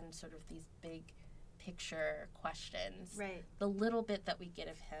interested in sort of these big picture questions. Right. The little bit that we get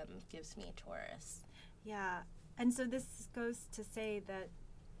of him gives me Taurus. Yeah. And so this goes to say that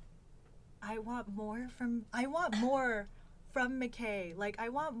I want more from McKay. Like, I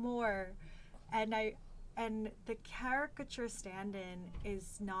want more. And the caricature stand-in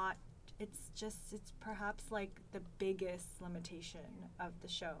is not, it's perhaps like the biggest limitation of the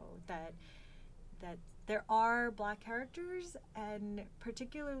show, that there are Black characters, and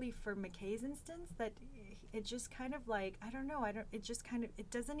particularly for McKay's instance, that it just kind of like, I don't know, it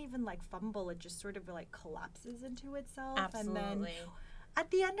doesn't even like fumble, it just sort of like collapses into itself. Absolutely. And then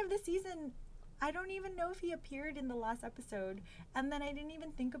at the end of the season, I don't even know if he appeared in the last episode, and then I didn't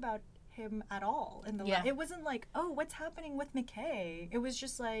even think about him at all in the it wasn't like, oh, what's happening with McKay? It was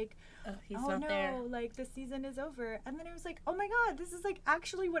just like, he's oh not no, there. like the season is over. And then it was like, oh my god, this is like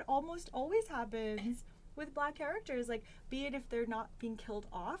actually what almost always happens with Black characters, like, be it if they're not being killed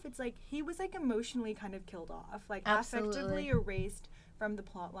off, it's like he was like emotionally kind of killed off, like affectively erased from the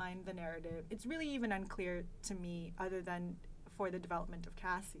plot line, the narrative. It's really even unclear to me, other than for the development of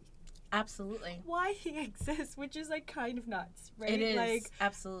Cassie, absolutely, why he exists, which is like kind of nuts, right? It is, like,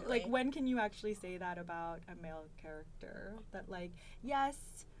 absolutely. Like, when can you actually say that about a male character? That, like, yes,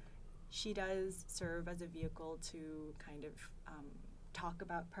 she does serve as a vehicle to kind of talk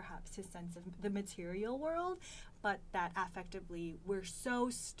about perhaps his sense of the material world, but that affectively we're so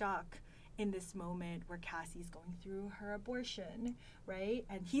stuck in this moment where Cassie's going through her abortion, right?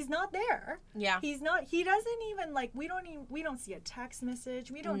 And he's not there. Yeah. He doesn't even, like, we don't see a text message.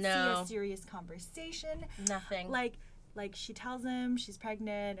 We don't see a serious conversation. Nothing. Like she tells him she's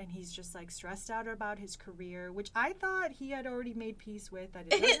pregnant, and he's just like stressed out about his career, which I thought he had already made peace with, that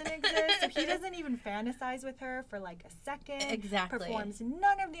it doesn't exist. So he doesn't even fantasize with her for like a second. Exactly. Performs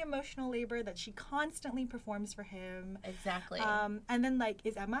none of the emotional labor that she constantly performs for him. Exactly. And then like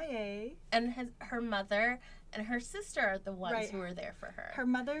is MIA. And her mother and her sister are the ones who are there for her. Her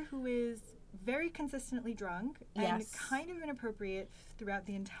mother, who is very consistently drunk and kind of inappropriate throughout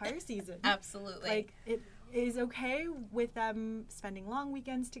the entire season. Absolutely. Like, it is okay with them spending long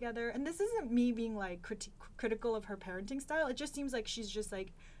weekends together. And this isn't me being like critical of her parenting style. It just seems like she's just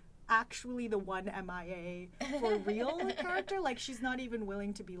like actually the one MIA for real character. Like, she's not even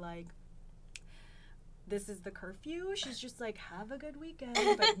willing to be like, this is the curfew. She's just like, have a good weekend,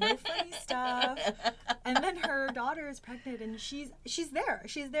 but no funny stuff. And then her daughter is pregnant, and she's there.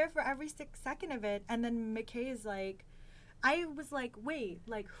 She's there for every second of it. And then McKay is like, I was like, wait,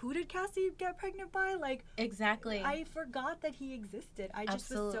 like, who did Cassie get pregnant by? Like, exactly. I forgot that he existed. I just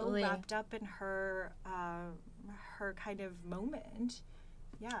was so wrapped up in her kind of moment.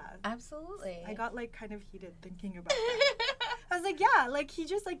 Yeah. Absolutely. I got like kind of heated thinking about that. I was like, yeah, like, he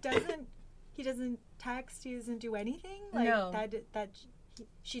just like doesn't text, he doesn't do anything. Like, no.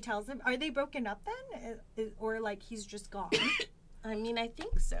 She tells him. Are they broken up then, or like he's just gone? I mean, I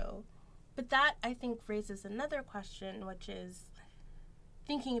think so. But that, I think, raises another question, which is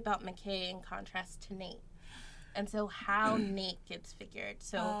thinking about McKay in contrast to Nate. And so how Nate gets figured.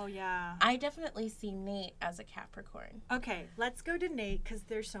 So I definitely see Nate as a Capricorn. Okay, let's go to Nate, because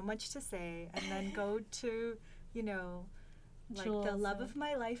there's so much to say. And then go to, like, Jules, the love of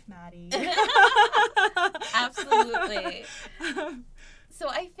my life, Maddie. Absolutely. So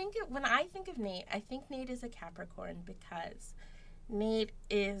when I think of Nate, I think Nate is a Capricorn because Nate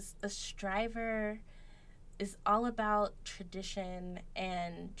is a striver, is all about tradition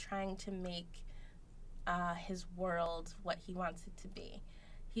and trying to make his world what he wants it to be.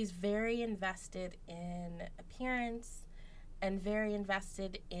 He's very invested in appearance and very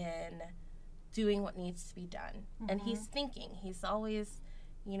invested in doing what needs to be done. Mm-hmm. And he's thinking. He's always,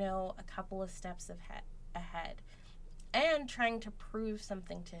 a couple of steps ahead. And trying to prove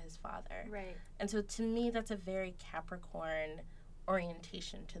something to his father. Right. And so to me, that's a very Capricorn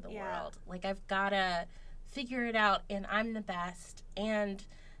orientation to the world. Like, I've got to figure it out, and I'm the best. And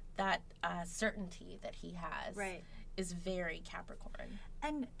that certainty that he has is very Capricorn.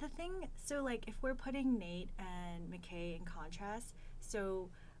 And the thing, so, like, if we're putting Nate and McKay in contrast, so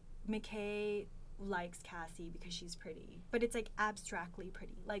McKay likes Cassie because she's pretty, but it's like abstractly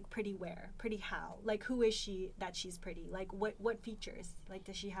pretty. Like, pretty where? Pretty how? Like, who is she that she's pretty? Like, what features? Like,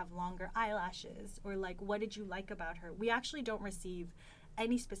 does she have longer eyelashes? Or like, what did you like about her? We actually don't receive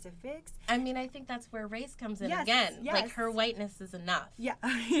any specifics. I mean, I think that's where race comes in again. Yes. Like, her whiteness is enough. Yes.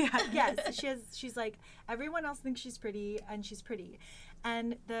 She's like, everyone else thinks she's pretty, and she's pretty.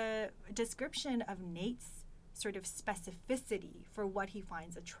 And the description of Nate's sort of specificity for what he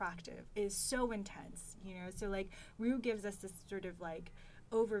finds attractive is so intense, so like Rue gives us this sort of like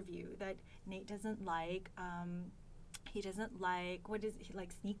overview that Nate doesn't like he doesn't like, he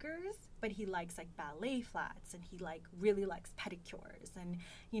likes sneakers, but he likes like ballet flats, and he like really likes pedicures, and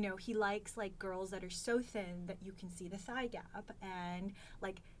he likes like girls that are so thin that you can see the thigh gap, and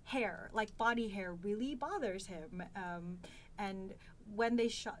like hair, like body hair really bothers him. And when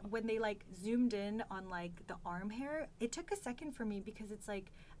they like zoomed in on like the arm hair, it took a second for me, because it's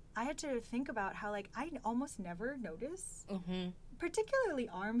like I had to think about how like I almost never notice, particularly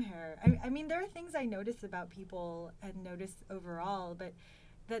arm hair. I mean, there are things I notice about people and notice overall, but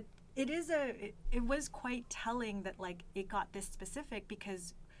that it was quite telling that like it got this specific,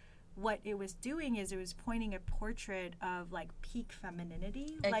 because what it was doing is it was pointing a portrait of like peak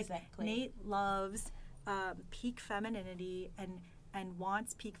femininity. Exactly. Like Nate loves peak femininity and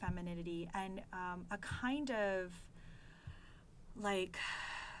wants peak femininity, and a kind of like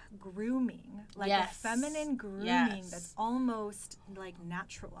grooming, like a feminine grooming that's almost like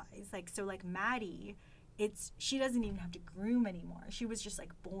naturalized. Like, so like Maddie, she doesn't even have to groom anymore. She was just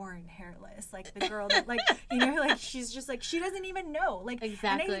like born hairless, like the girl that like like she's just like, she doesn't even know, like,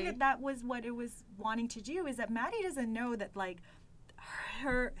 exactly. And I think that was what it was wanting to do, is that Maddie doesn't know that like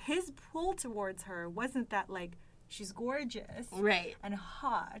his pull towards her wasn't that like she's gorgeous, right, and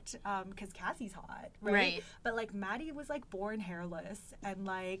hot, because Cassie's hot, right? But like Maddie was like born hairless, and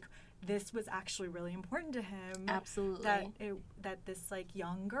like this was actually really important to him. Absolutely. That this like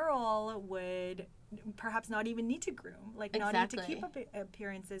young girl would perhaps not even need to groom, like not need to keep up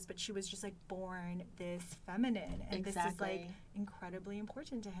appearances, but she was just like born this feminine, and this is like incredibly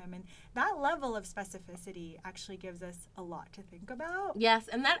important to him, and that level of specificity actually gives us a lot to think about. Yes,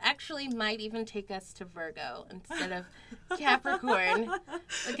 and that actually might even take us to Virgo instead of Capricorn,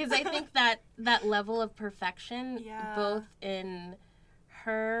 because I think that level of perfection, both in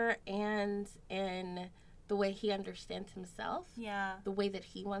her and in the way he understands himself, the way that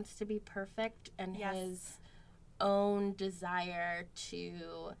he wants to be perfect, and his own desire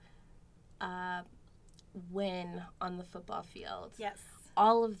to win on the football field. Yes.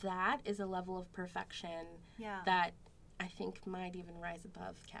 All of that is a level of perfection that I think might even rise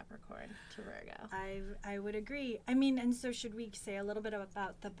above Capricorn to Virgo. I would agree. I mean, and so should we say a little bit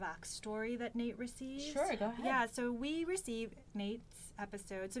about the backstory that Nate receives? Sure, go ahead. Yeah, so we receive Nate's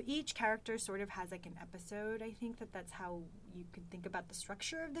episode. So each character sort of has like an episode. I think that's how you could think about the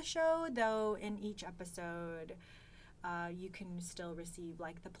structure of the show, though in each episode you can still receive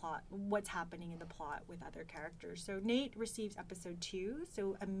like the plot, what's happening in the plot with other characters. So Nate receives episode 2,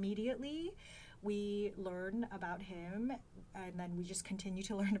 so immediately we learn about him, and then we just continue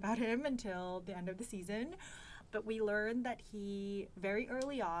to learn about him until the end of the season. But we learned that he very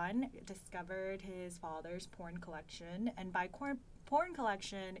early on discovered his father's porn collection, and by porn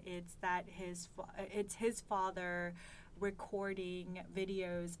collection, it's that it's his father recording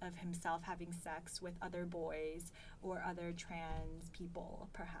videos of himself having sex with other boys or other trans people.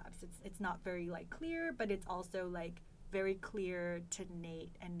 Perhaps it's not very like clear, but it's also like very clear to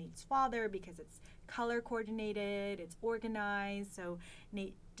Nate and Nate's father, because it's color coordinated, it's organized. So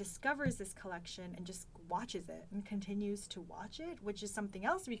Nate discovers this collection and just watches it and continues to watch it, which is something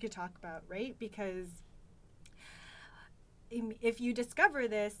else we could talk about, right? Because if you discover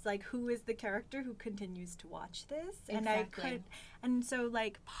this, like, who is the character who continues to watch this? Exactly. And so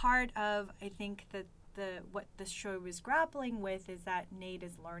like part of, I think that what the show was grappling with is that Nate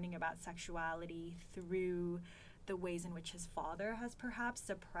is learning about sexuality through the ways in which his father has perhaps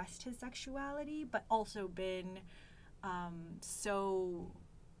suppressed his sexuality, but also been so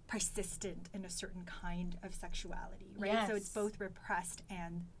persistent in a certain kind of sexuality, right? Yes. So it's both repressed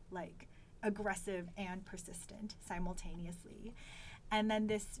and like aggressive and persistent simultaneously. And then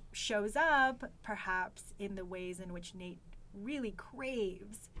this shows up perhaps in the ways in which Nate really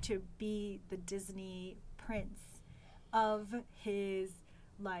craves to be the Disney prince of his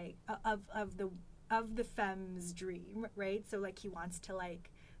like of the femme's dream, right? So like he wants to like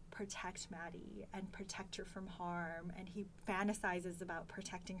protect Maddie and protect her from harm, and he fantasizes about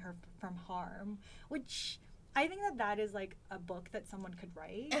protecting her from harm, which I think that is like a book that someone could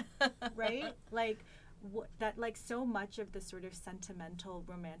write, right? Like that, like so much of the sort of sentimental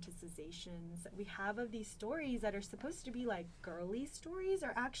romanticizations that we have of these stories that are supposed to be like girly stories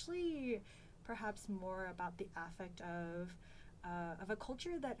are actually perhaps more about the affect of a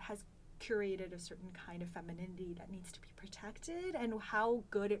culture that has curated a certain kind of femininity that needs to be protected, and how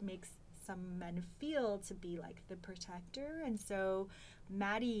good it makes some men feel to be like the protector. And so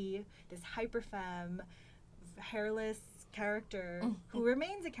Maddie, this hyper femme, hairless character who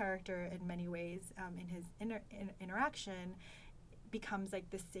remains a character in many ways in his interaction, becomes like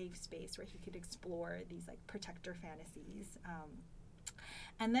the safe space where he could explore these like protector fantasies.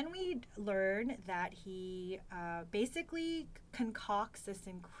 And then we learn that he basically concocts this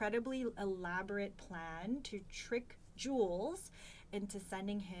incredibly elaborate plan to trick Jules into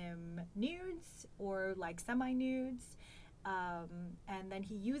sending him nudes or like semi-nudes. And then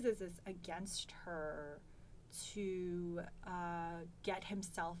he uses this against her to get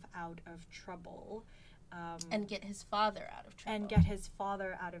himself out of trouble. And get his father out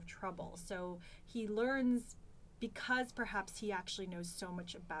of trouble. So he learns, because perhaps he actually knows so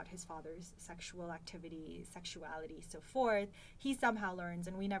much about his father's sexual activity, sexuality, so forth, he somehow learns,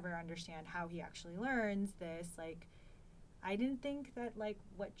 and we never understand how he actually learns this. Like, I didn't think that, like,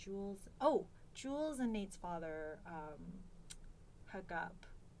 what Jules and Nate's father hook up.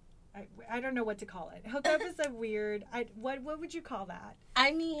 I don't know what to call it. Hook up is a weird, what would you call that?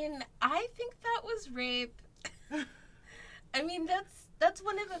 I mean, I think that was rape. I mean, that's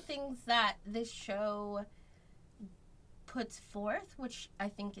one of the things that this show puts forth, which I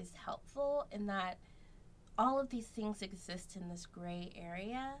think is helpful, in that all of these things exist in this gray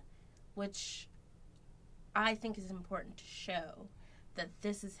area, which I think is important to show that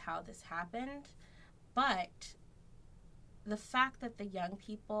this is how this happened. But the fact that the young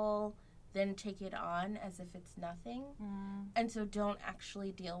people then take it on as if it's nothing, and so don't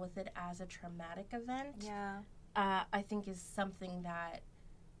actually deal with it as a traumatic event, I think is something that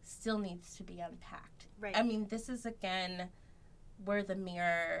still needs to be unpacked. Right. I mean, this is, again, where the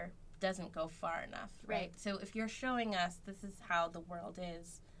mirror doesn't go far enough, right? So if you're showing us this is how the world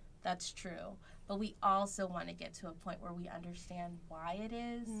is, that's true. But we also want to get to a point where we understand why it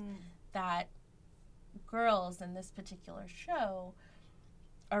is that girls in this particular show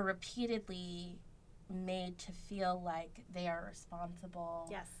are repeatedly made to feel like they are responsible.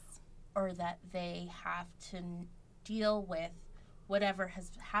 Yes. Or that they have to deal with whatever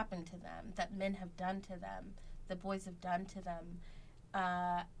has happened to them, that men have done to them, that boys have done to them,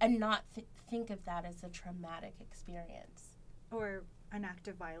 and not think of that as a traumatic experience. Or an act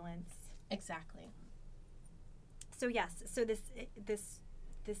of violence. Exactly. So yes, so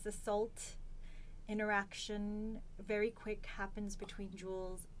this assault interaction, very quick, happens between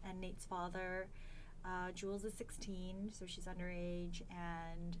Jules and Nate's father. Jules is 16, so she's underage,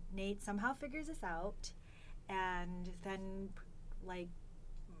 and Nate somehow figures this out, and then, like,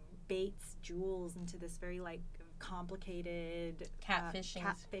 baits Jules into this very, like, complicated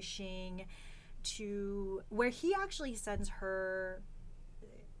catfishing to where he actually sends her,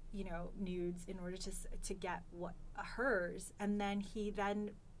 you know, nudes in order to get what hers, and then he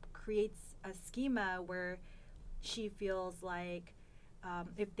then creates a schema where she feels like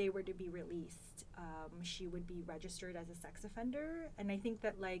if they were to be released, she would be registered as a sex offender. And I think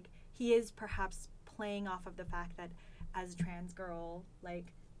that, like, he is perhaps playing off of the fact that as a trans girl,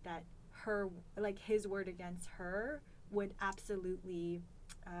 like, that her, like, his word against her would absolutely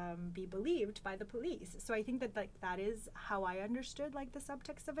be believed by the police. So I think that, like, that is how I understood, like, the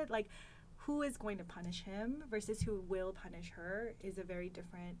subtext of it. Like, who is going to punish him versus who will punish her is a very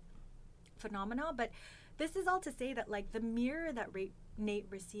different phenomena. But this is all to say that, like, the mirror that Nate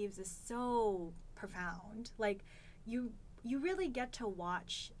receives is so profound. Like, you really get to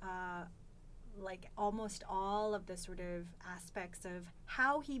watch like almost all of the sort of aspects of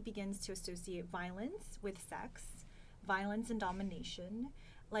how he begins to associate violence with sex, violence and domination.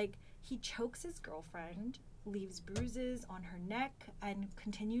 Like, he chokes his girlfriend, leaves bruises on her neck, and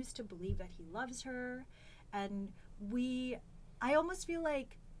continues to believe that he loves her. And I almost feel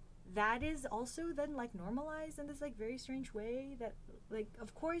like that is also then, like, normalized in this, like, very strange way that, like,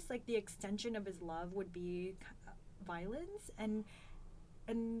 of course, like, the extension of his love would be violence, and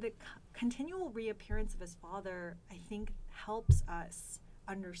the continual reappearance of his father, I think, helps us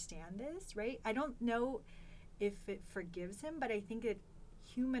understand this, right? I don't know if it forgives him, but I think it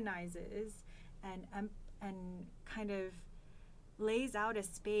humanizes and kind of lays out a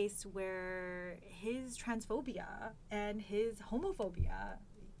space where his transphobia and his homophobia,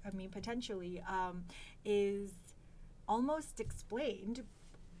 I mean, potentially, is almost explained,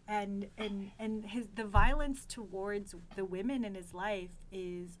 and the violence towards the women in his life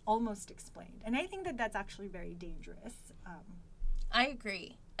is almost explained. And I think that that's actually very dangerous. I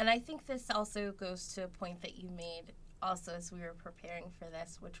agree. And I think this also goes to a point that you made also as we were preparing for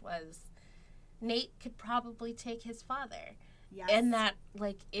this, which was Nate could probably take his father. Yes. And that,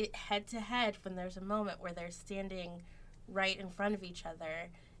 like, it head to head, when there's a moment where they're standing right in front of each other,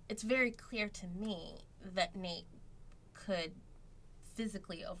 it's very clear to me that Nate could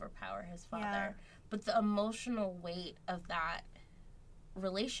physically overpower his father. Yeah. But the emotional weight of that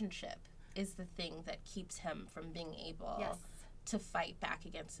relationship is the thing that keeps him from being able to fight back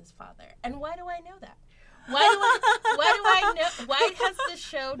against his father. And why do I know that? Why do why has the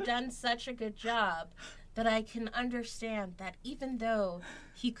show done such a good job that I can understand that even though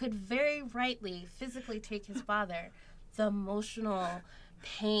he could very rightly physically take his father, the emotional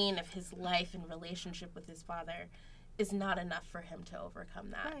pain of his life and relationship with his father is not enough for him to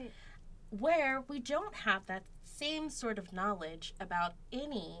overcome that. Right. Where we don't have that same sort of knowledge about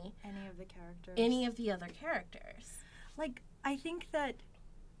any of the other characters. Like, I think that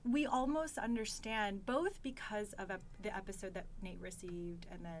we almost understand, both because of the episode that Nate received,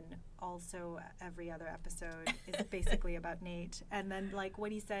 and then also every other episode is basically about Nate. And then, like,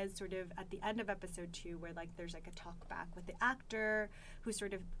 what he says sort of at the end of episode 2, where, like, there's, like, a talk back with the actor who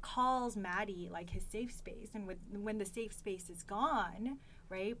sort of calls Maddie, like, his safe space. And when the safe space is gone,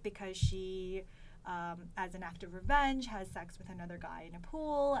 right, because she, as an act of revenge, has sex with another guy in a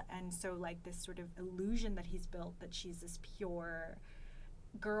pool. And so, like, this sort of illusion that he's built that she's this pure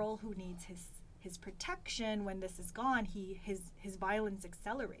girl who needs his protection, when this is gone, his violence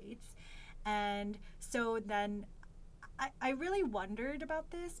accelerates. And so then I really wondered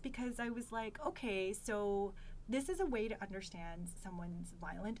about this, because I was like, okay, so this is a way to understand someone's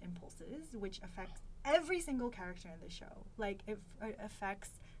violent impulses, which affects every single character in the show. Like, it affects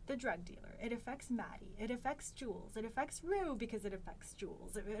the drug dealer, it affects Maddie, it affects Jules, it affects Rue because it affects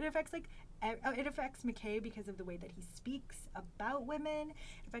Jules, it affects it affects McKay because of the way that he speaks about women.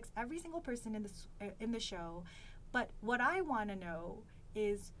 It affects every single person in the show. But what I want to know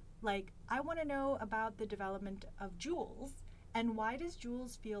is, like, I want to know about the development of Jules, and why does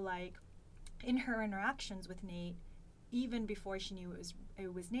Jules feel like in her interactions with Nate, even before she knew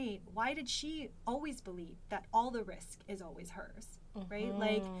it was Nate, why did she always believe that all the risk is always hers?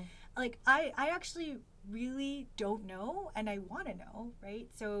 Right? Like I actually really don't know, and I want to know, right?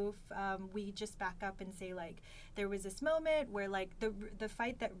 So if we just back up and say, like, there was this moment where, like, the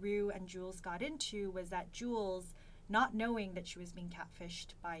fight that Rue and Jules got into was that Jules, not knowing that she was being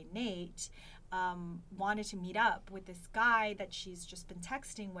catfished by Nate, wanted to meet up with this guy that she's just been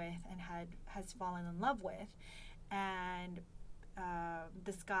texting with and has fallen in love with. And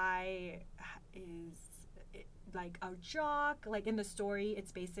this guy is like a jock. Like, in the story,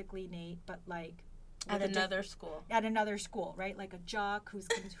 it's basically Nate, but, like, at another school. At another school, right? Like, a jock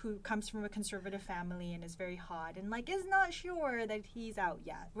who comes from a conservative family and is very hot and, like, is not sure that he's out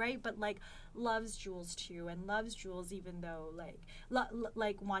yet, right? But, like, loves Jules too, and loves Jules even though,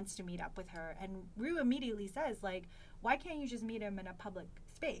 like, wants to meet up with her. And Rue immediately says, like, why can't you just meet him in a public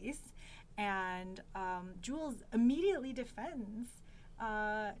space? And Jules immediately defends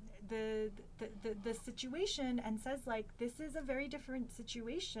the situation and says, like, this is a very different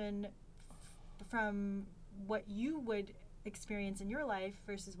situation from what you would experience in your life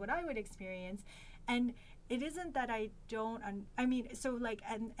versus what I would experience. And it isn't that I don't so, like,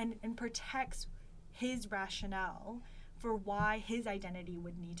 and protects his rationale for why his identity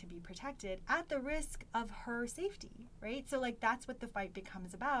would need to be protected at the risk of her safety, right? So, like, that's what the fight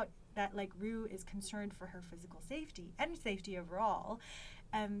becomes about, that, like, Rue is concerned for her physical safety and safety overall,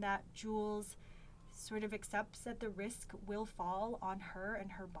 and that Jules sort of accepts that the risk will fall on her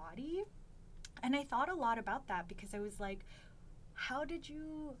and her body. And I thought a lot about that, because I was like, how did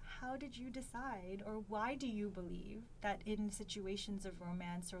you decide, or why do you believe that in situations of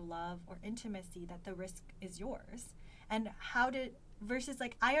romance or love or intimacy that the risk is yours? And versus,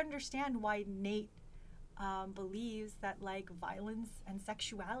 like, I understand why Nate believes that, like, violence and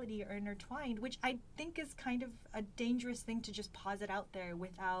sexuality are intertwined, which I think is kind of a dangerous thing to just posit out there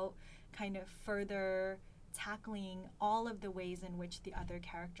without kind of further tackling all of the ways in which the other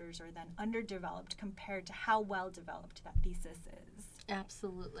characters are then underdeveloped compared to how well developed that thesis is.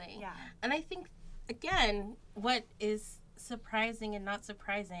 Absolutely. Yeah. And I think, again, what is surprising and not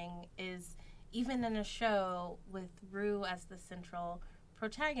surprising is, even in a show with Rue as the central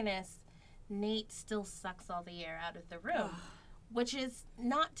protagonist, Nate still sucks all the air out of the room. Which is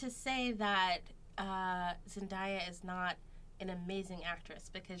not to say that Zendaya is not an amazing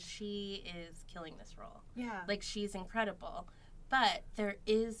actress, because she is killing this role. Yeah. Like, she's incredible. But there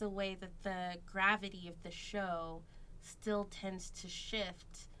is a way that the gravity of the show still tends to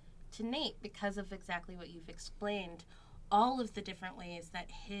shift to Nate because of exactly what you've explained. All of the different ways that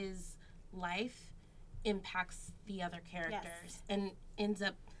his life impacts the other characters, and ends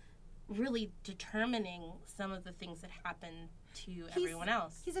up really determining some of the things that happen to everyone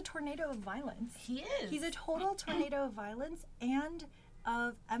else. He's a tornado of violence. He is. He's a total tornado of violence and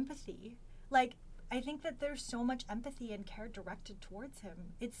of empathy. Like, I think that there's so much empathy and care directed towards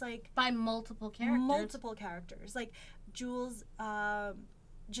him. It's like... by multiple characters. Multiple characters. Like, Jules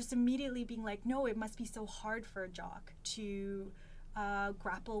just immediately being like, no, it must be so hard for a jock to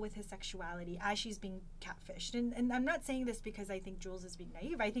grapple with his sexuality as she's being catfished. And I'm not saying this because I think Jules is being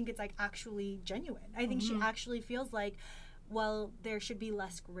naive. I think it's like actually genuine. I think she actually feels like, well, there should be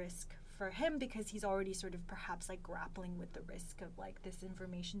less risk for him because he's already sort of perhaps like grappling with the risk of like this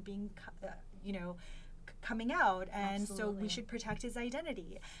information being, coming out. And so we should protect his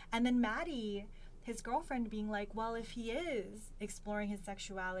identity. And then Maddie, his girlfriend, being like, well, if he is exploring his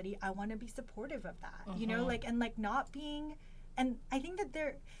sexuality, I want to be supportive of that, and like not being. And I think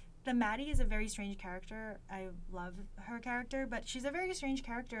that the Maddie is a very strange character. I love her character, but she's a very strange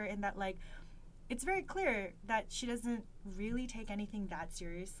character in that, like, it's very clear that she doesn't really take anything that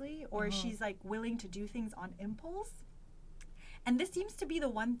seriously, or she's, like, willing to do things on impulse. And this seems to be the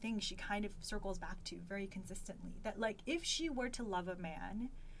one thing she kind of circles back to very consistently. That, like, if she were to love a man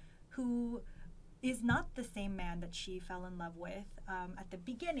who is not the same man that she fell in love with at the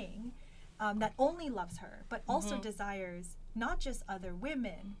beginning, that only loves her, but also desires not just other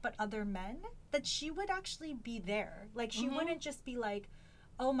women, but other men, that she would actually be there. Like, she wouldn't just be like,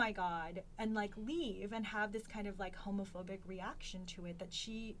 oh my God, and like leave and have this kind of like homophobic reaction to it, that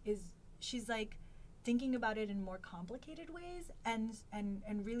she's like thinking about it in more complicated ways and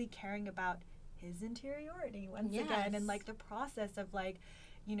really caring about his interiority once again, and like the process of like,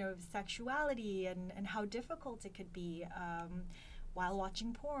 sexuality and how difficult it could be while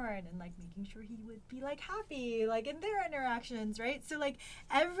watching porn, and like making sure he would be like happy like in their interactions, right? So like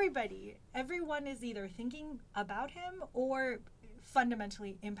everyone is either thinking about him or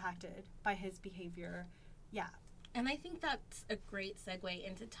fundamentally impacted by his behavior. Yeah. And I think that's a great segue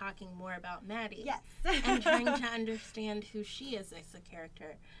into talking more about Maddie. Yes. And trying to understand who she is as a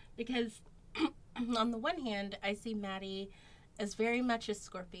character. Because on the one hand, I see Maddie as very much a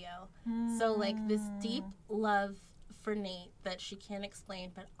Scorpio. So like this deep love for Nate that she can't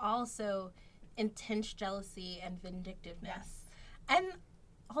explain, but also intense jealousy and vindictiveness. Yes. And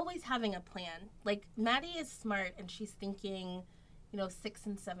always having a plan. Like, Maddie is smart and she's thinking, 6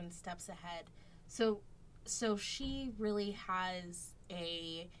 and 7 steps ahead. So she really has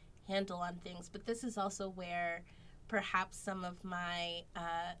a handle on things. But this is also where perhaps some of my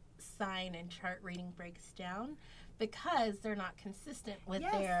sign and chart reading breaks down, because they're not consistent with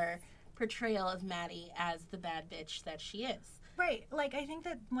their portrayal of Maddie as the bad bitch that she is. Right. Like, I think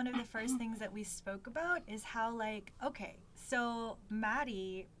that one of the first things that we spoke about is how, like, okay, so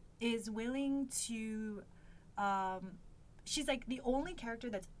Maddie is willing to, she's, like, the only character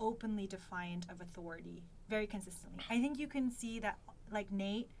that's openly defiant of authority very consistently. I think you can see that, like,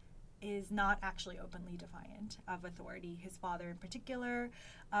 Nate is not actually openly defiant of authority. His father in particular.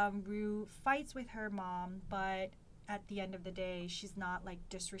 Rue fights with her mom, but at the end of the day, she's not like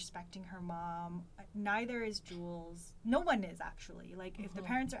disrespecting her mom. Neither is Jules. No one is, actually. Like, if the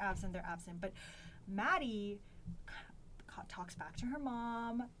parents are absent, they're absent. But Maddie talks back to her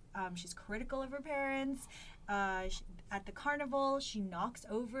mom. She's critical of her parents. At the carnival, she knocks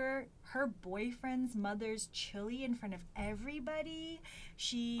over her boyfriend's mother's chili in front of everybody.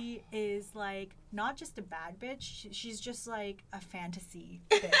 She is like not just a bad bitch. She's just like a fantasy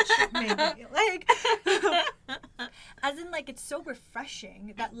bitch, maybe. Like, as in, like, it's so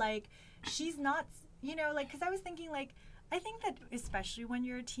refreshing that, like, she's not, like, because I was thinking, like, I think that especially when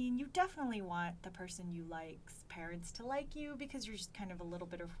you're a teen, you definitely want the person you like's parents to like you, because you're just kind of a little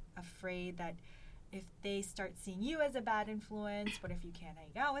bit afraid that if they start seeing you as a bad influence, what if you can't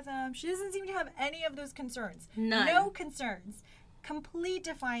hang out with them? She doesn't seem to have any of those concerns. None. No concerns. Complete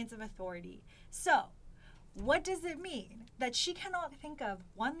defiance of authority. So, what does it mean that she cannot think of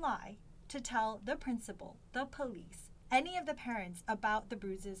one lie to tell the principal, the police, any of the parents about the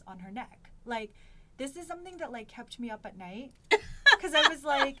bruises on her neck? Like, this is something that, like, kept me up at night. Because I was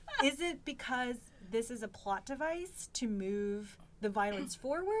like, is it because this is a plot device to move the violence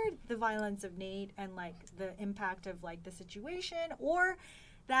forward, the violence of Nate and, like, the impact of, like, the situation, or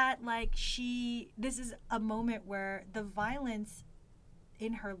that, like, this is a moment where the violence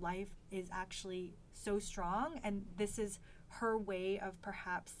in her life is actually so strong, and this is her way of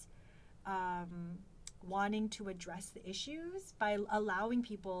perhaps wanting to address the issues by allowing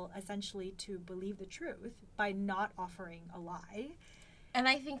people essentially to believe the truth by not offering a lie. And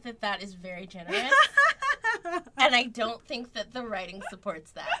I think that is very generous. And I don't think that the writing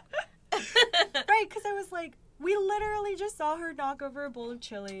supports that. Right, because I was like, we literally just saw her knock over a bowl of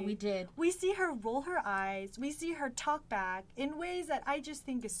chili. We did. We see her roll her eyes. We see her talk back in ways that I just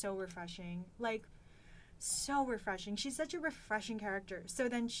think is so refreshing. Like, so refreshing. She's such a refreshing character. So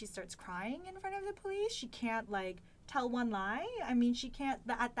then she starts crying in front of the police. She can't, like, tell one lie. I mean, she can't,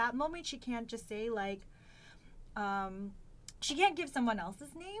 at that moment, she can't just say, like, she can't give someone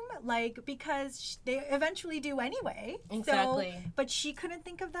else's name, like, because they eventually do anyway. Exactly. So, but she couldn't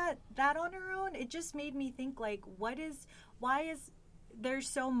think of that on her own. It just made me think, like, why is there's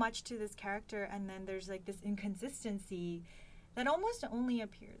so much to this character, and then there's, like, this inconsistency that almost only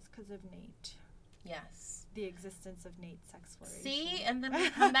appears because of Nate. Yes. The existence of Nate's exploration. See? And then we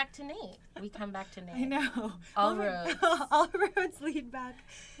come back to Nate. I know. All roads. All roads lead back.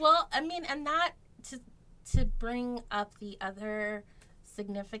 Well, I mean, and that, to bring up the other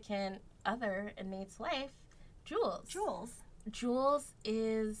significant other in Nate's life, Jules. Jules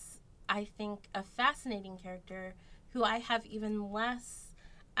is, I think, a fascinating character who I have even less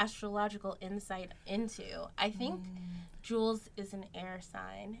astrological insight into. I think Jules is an air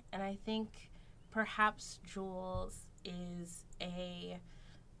sign, and I think perhaps Jules is a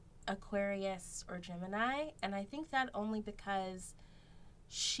Aquarius or Gemini, and I think that only because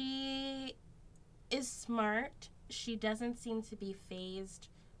she is smart. She doesn't seem to be fazed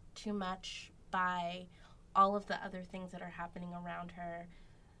too much by all of the other things that are happening around her.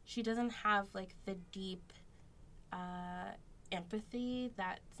 She doesn't have, like, the deep empathy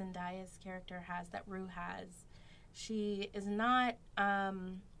that Zendaya's character has, that Rue has. She is not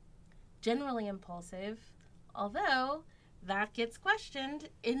generally impulsive, although that gets questioned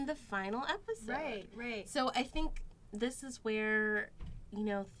in the final episode. Right. So I think this is where, you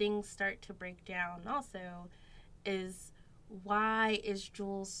know, things start to break down also, is why is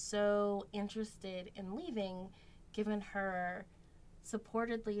Jules so interested in leaving, given her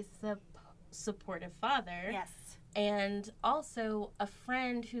supportedly supportive father? Yes. And also a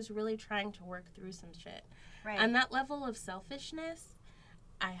friend who's really trying to work through some shit. Right. And that level of selfishness,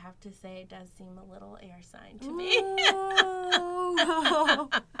 I have to say, does seem a little air sign to me.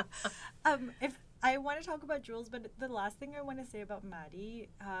 If I want to talk about Jules, but the last thing I want to say about Maddie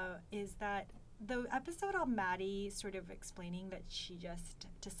is that the episode on Maddie sort of explaining that she just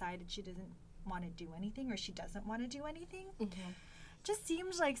decided she doesn't want to do anything, or she doesn't want to do anything, just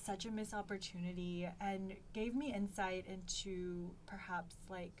seems like such a missed opportunity, and gave me insight into perhaps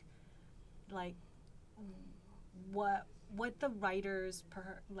like what the writers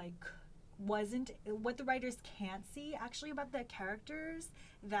what the writers can't see actually about the characters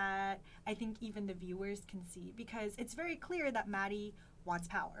that I think even the viewers can see, because it's very clear that Maddie wants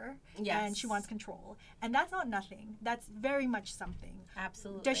power. Yes. And she wants control, and that's not nothing. That's very much something.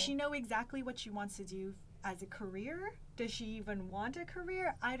 Absolutely. Does she know exactly what she wants to do as a career? Does she even want a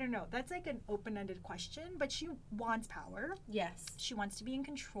career? I don't know. That's like an open-ended question, but she wants power. Yes. She wants to be in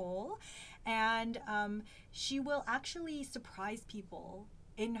control, and she will actually surprise people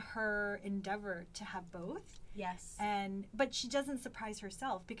in her endeavor to have both. Yes. But she doesn't surprise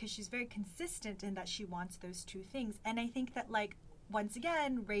herself, because she's very consistent in that she wants those two things. And I think that, like, once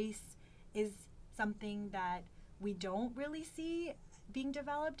again, race is something that we don't really see being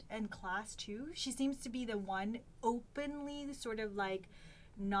developed, and class too. She seems to be the one openly sort of like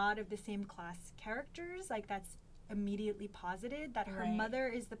not of the same class characters, like that's immediately posited, that her mother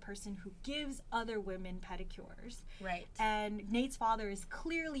is the person who gives other women pedicures. Right. And Nate's father is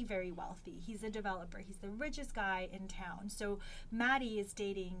clearly very wealthy. He's a developer. He's the richest guy in town. So Maddie is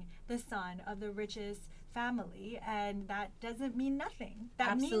dating the son of the richest family, and that doesn't mean nothing.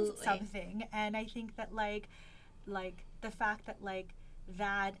 That means something. And I think that like the fact that like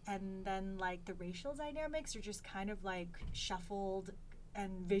that, and then like the racial dynamics are just kind of like shuffled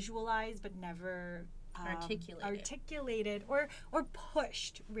and visualized, but never articulated or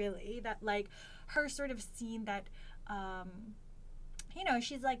pushed, really. That like her sort of scene that you know,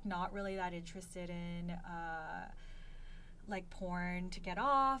 she's like not really that interested in like porn to get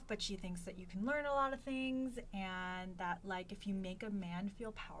off, but she thinks that you can learn a lot of things, and that like if you make a man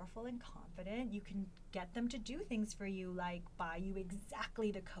feel powerful and confident, you can get them to do things for you, like buy you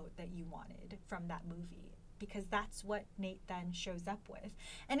exactly the coat that you wanted from that movie, because that's what Nate then shows up with.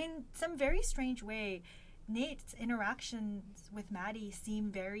 And in some very strange way, Nate's interactions with Maddie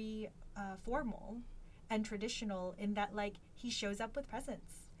seem very formal and traditional, in that like he shows up with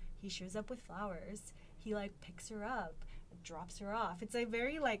presents, he shows up with flowers, he like picks her up, drops her off. It's a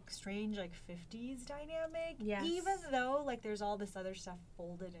very like strange like 50s dynamic. Yes. Even though like there's all this other stuff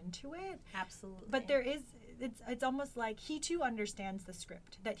folded into it. Absolutely. But there is, it's almost like he too understands the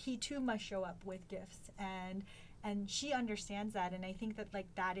script, that he too must show up with gifts, and she understands that, and I think that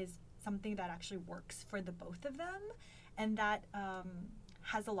like that is something that actually works for the both of them, and that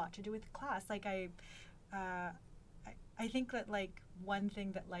has a lot to do with class. Like I think that like one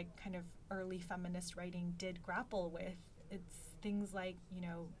thing that like kind of early feminist writing did grapple with, it's things like, you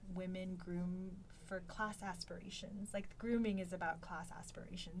know, women groom for class aspirations. Like grooming is about class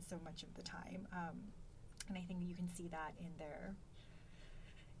aspirations so much of the time. And I think you can see that in their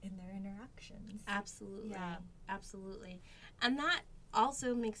interactions. Absolutely. Yeah. Absolutely. And that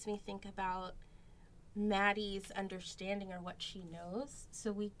also makes me think about Maddie's understanding or what she knows.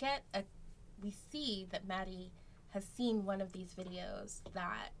 So we see that Maddie has seen one of these videos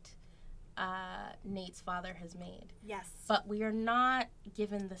that Nate's father has made. Yes. But we are not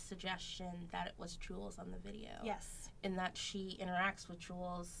given the suggestion that it was Jules on the video. Yes. In that she interacts with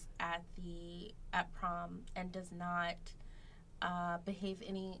Jules at prom and does not behave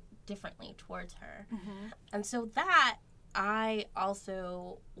any differently towards her. Mm-hmm. And so that I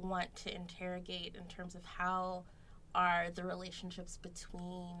also want to interrogate in terms of how are the relationships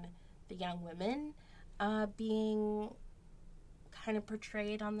between the young women being kind of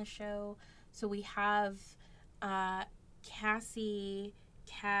portrayed on the show. So we have Cassie,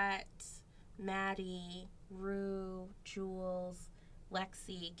 Kat, Maddie, Rue, Jules,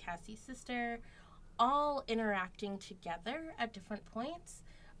 Lexi, Cassie's sister, all interacting together at different points.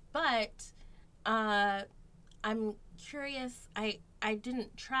 But I'm curious, I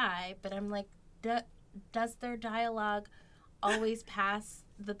didn't try, but I'm like, does their dialogue always pass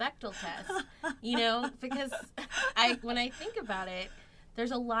the Bechdel test? You know, because when I think about it,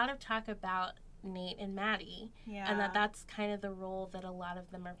 there's a lot of talk about Nate and Maddie, and that's kind of the role that a lot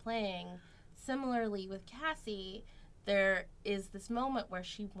of them are playing. Similarly with Cassie, there is this moment where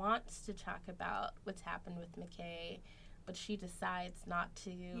she wants to talk about what's happened with McKay, but she decides not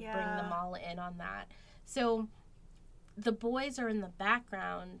to bring them all in on that. So the boys are in the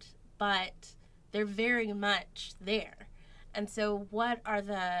background, but they're very much there. And so what are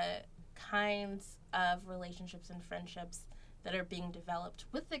the kinds of relationships and friendships that are being developed,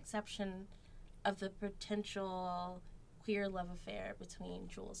 with the exception of the potential queer love affair between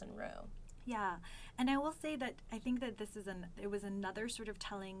Jules and Rue? Yeah, and I will say that I think that it was another sort of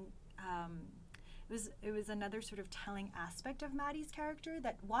telling, it was another sort of telling aspect of Maddie's character,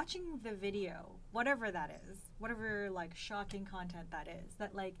 that watching the video, whatever that is, whatever like shocking content that is,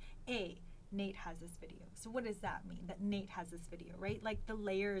 that like, Nate has this video. So what does that mean, that Nate has this video, right? Like the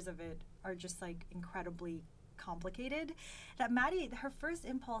layers of it are just like incredibly complicated. That Maddie, her first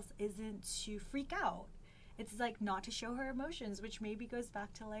impulse isn't to freak out. It's like not to show her emotions, which maybe goes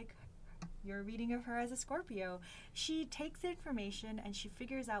back to like your reading of her as a Scorpio. She takes the information and she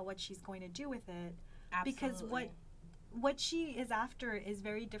figures out what she's going to do with it. Absolutely. Because what she is after is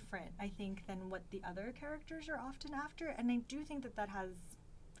very different, I think, than what the other characters are often after. And I do think that has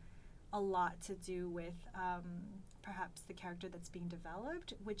a lot to do with perhaps the character that's being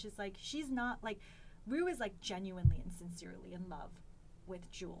developed, which is like, she's not like, Rue is like genuinely and sincerely in love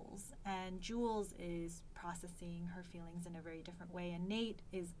with Jules, and Jules is processing her feelings in a very different way, and Nate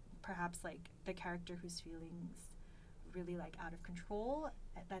is perhaps like the character whose feelings really like out of control,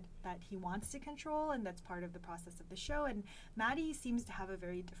 that he wants to control, and that's part of the process of the show. And Maddie seems to have a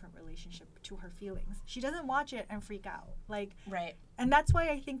very different relationship to her feelings. She doesn't watch it and freak out, like, right. And that's why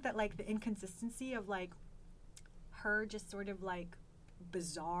I think that like the inconsistency of like her just sort of like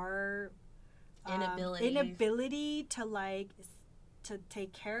bizarre inability to like to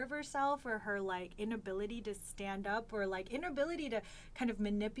take care of herself, or her like inability to stand up, or like inability to kind of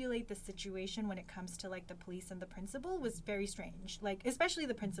manipulate the situation when it comes to like the police and the principal, was very strange. Like especially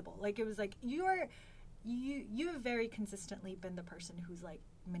the principal, like it was like you have very consistently been the person who's like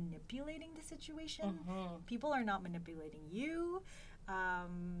manipulating the situation. Mm-hmm. People are not manipulating you.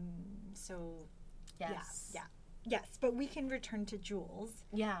 So yes, but we can return to Jules,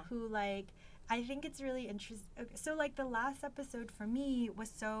 who like, I think it's really interesting. Okay, so like the last episode for me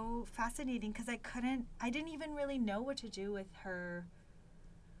was so fascinating because I didn't even really know what to do with her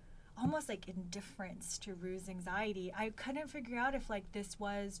almost like indifference to Rue's anxiety. I couldn't figure out if like this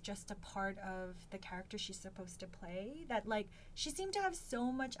was just a part of the character she's supposed to play, that like she seemed to have so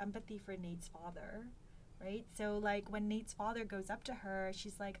much empathy for Nate's father, right? So like when Nate's father goes up to her,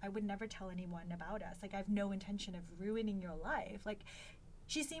 she's like, I would never tell anyone about us. Like I have no intention of ruining your life. Like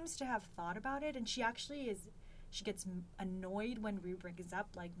she seems to have thought about it, and she gets annoyed when Rue brings up,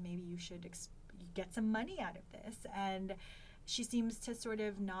 like, maybe you should get some money out of this. And she seems to sort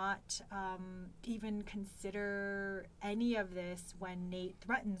of not even consider any of this when Nate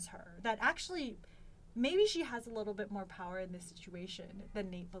threatens her. That actually, maybe she has a little bit more power in this situation than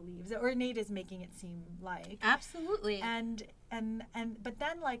Nate believes, or Nate is making it seem like. Absolutely. But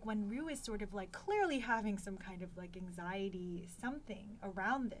then like when Rue is sort of like clearly having some kind of like anxiety, something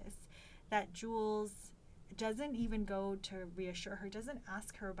around this, that Jules doesn't even go to reassure her, doesn't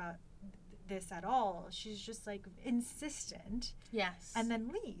ask her about this at all. She's just like insistent. Yes. And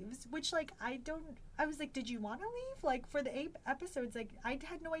then leaves, which like I was like, did you want to leave? Like for the 8 episodes, like I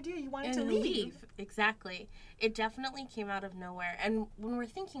had no idea you wanted to leave. Exactly. It definitely came out of nowhere. And when we're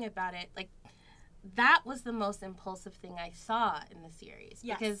thinking about it, like that was the most impulsive thing I saw in the series.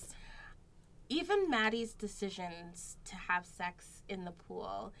 Yes. Because even Maddie's decisions to have sex in the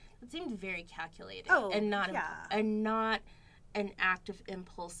pool, it seemed very calculated. And not an act of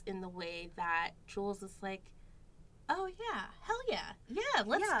impulse in the way that Jules is like, oh yeah, hell yeah,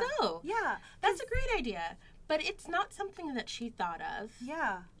 let's go. Yeah. That's a great idea. But it's not something that she thought of.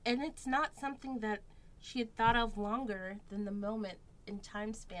 Yeah. And it's not something that she had thought of longer than the moment in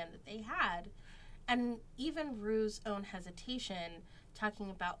time span that they had. And even Rue's own hesitation, talking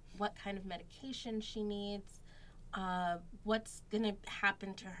about what kind of medication she needs, what's going to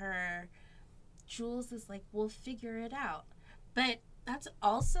happen to her, Jules is like, we'll figure it out. But that's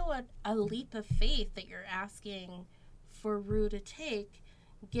also a leap of faith that you're asking for Rue to take,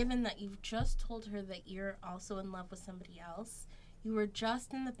 given that you've just told her that you're also in love with somebody else. You were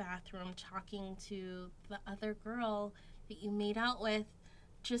just in the bathroom talking to the other girl that you made out with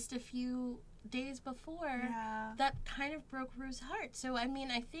just a few days before. Yeah. That kind of broke Rue's heart. So, I mean,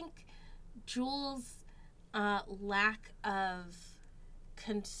 I think Jules' lack of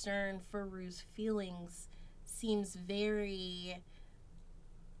concern for Rue's feelings seems very,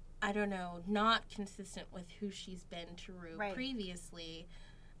 I don't know, not consistent with who she's been to Rue previously.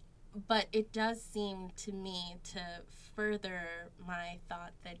 But it does seem to me to further my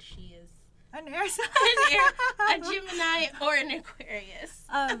thought that she is an air sign. a Gemini or an Aquarius.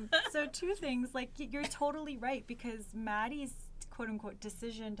 So 2 things. Like, you're totally right, because Maddie's quote-unquote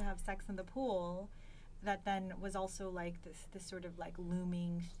decision to have sex in the pool, that then was also like this sort of like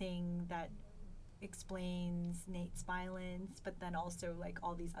looming thing that explains Nate's violence, but then also like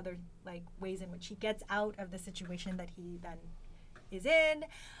all these other like ways in which he gets out of the situation that he then is in.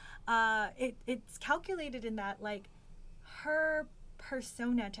 It's calculated in that like her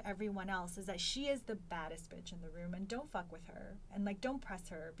persona to everyone else is that she is the baddest bitch in the room, and don't fuck with her, and like don't press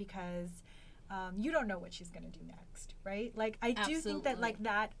her, because you don't know what she's gonna do next, right? Like I do think that like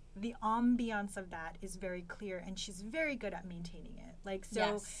that the ambiance of that is very clear, and she's very good at maintaining it. Like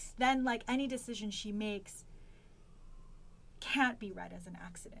so then like any decision she makes can't be read as an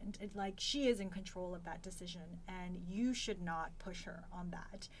accident. It like she is in control of that decision, and you should not push her on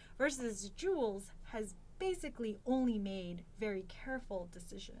that. Versus Jules has basically only made very careful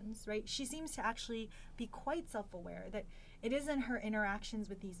decisions, right? She seems to actually be quite self-aware that it isn't her interactions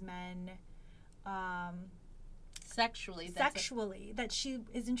with these men sexually that she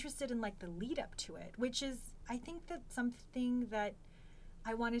is interested in like the lead up to it, which is I think that's something that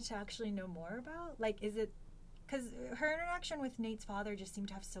I wanted to actually know more about. Like, is it because her interaction with Nate's father just seemed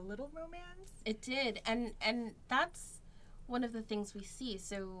to have so little romance? It did, and that's one of the things we see.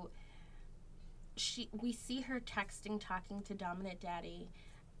 So we see her texting, talking to Dominant Daddy,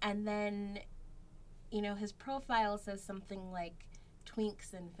 and then, you know, his profile says something like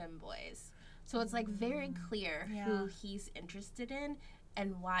twinks and femboys. So it's like very clear who he's interested in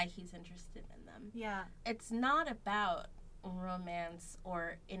and why he's interested in them. Yeah. It's not about romance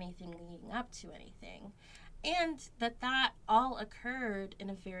or anything leading up to anything. And that all occurred in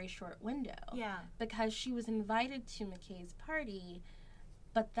a very short window. Yeah. Because she was invited to McKay's party,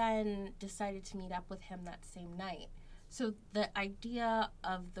 but then decided to meet up with him that same night. So the idea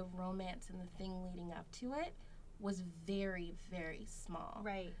of the romance and the thing leading up to it was very, very small.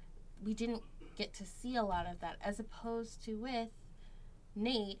 Right. We didn't get to see a lot of that, as opposed to with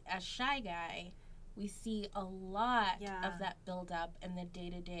Nate as Shy Guy. We see a lot of that build up and the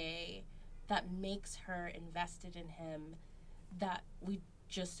day-to-day that makes her invested in him that we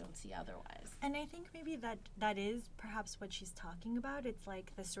just don't see otherwise. And I think maybe that is perhaps what she's talking about. It's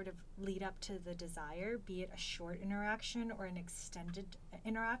like the sort of lead up to the desire, be it a short interaction or an extended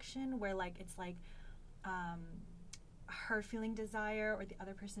interaction, where like it's like her feeling desire or the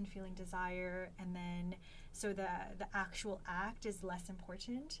other person feeling desire, and then so the actual act is less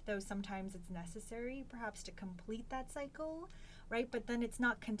important, though sometimes it's necessary perhaps to complete that cycle, right? But then it's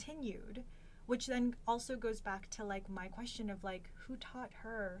not continued, which then also goes back to like my question of like, who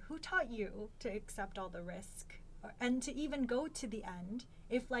taught you to accept all the risk and to even go to the end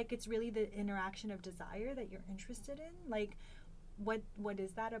if like it's really the interaction of desire that you're interested in? Like what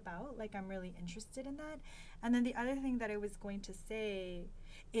is that about? Like, I'm really interested in that. And then the other thing that I was going to say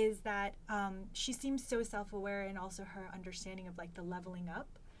is that she seems so self-aware, and also her understanding of like the leveling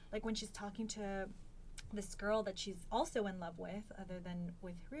up, like when she's talking to this girl that she's also in love with other than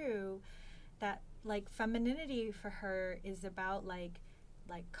with Rue, that like femininity for her is about like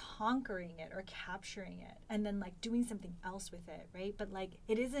like conquering it or capturing it and then like doing something else with it, right? But like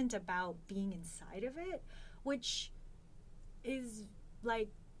it isn't about being inside of it, which is like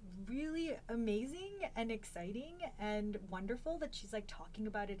really amazing and exciting and wonderful that she's like talking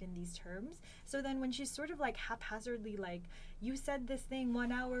about it in these terms. So then when she's sort of like haphazardly like, you said this thing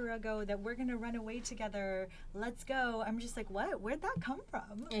 1 hour ago that we're gonna run away together, let's go, I'm just like, what, where'd that come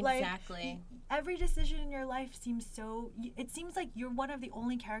from? Exactly. Like, every decision in your life seems so, it seems like you're one of the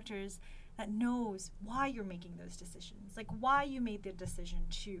only characters that knows why you're making those decisions, like why you made the decision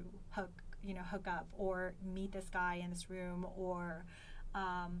to hook up or meet this guy in this room, or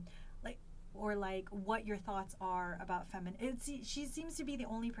like what your thoughts are about she seems to be the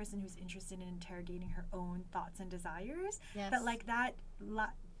only person who's interested in interrogating her own thoughts and desires. Yes. But like that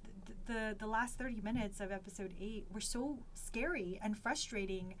the last 30 minutes of episode 8 were so scary and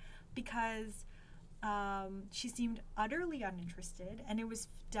frustrating because she seemed utterly uninterested, and it was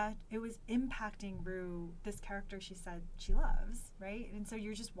impacting Rue, this character she said she loves, right? And so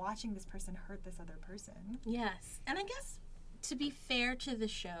you're just watching this person hurt this other person. Yes. And I guess, to be fair to the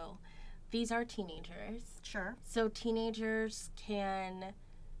show, these are teenagers. Sure. So teenagers can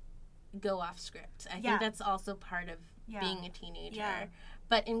go off script. I think that's also part of being a teenager. Yeah.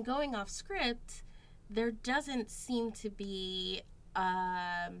 But in going off script, there doesn't seem to be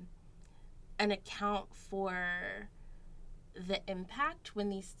an account for the impact when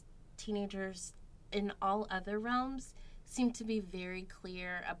these teenagers in all other realms seem to be very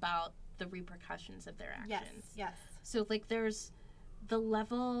clear about the repercussions of their actions. Yes. So, like, there's the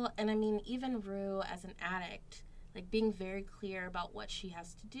level, and I mean, even Rue as an addict, like, being very clear about what she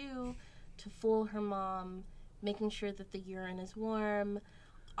has to do to fool her mom, making sure that the urine is warm,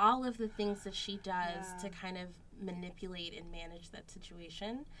 all of the things that she does to kind of manipulate and manage that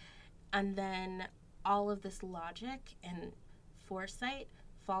situation. And then all of this logic and foresight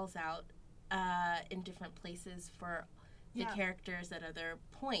falls out in different places for the characters at other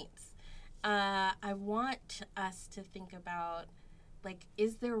points. I want us to think about, like,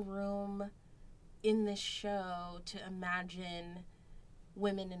 is there room in this show to imagine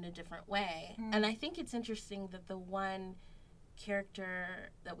women in a different way? And I think it's interesting that the one character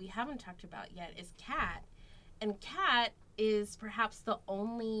that we haven't talked about yet is Kat. And Kat is perhaps the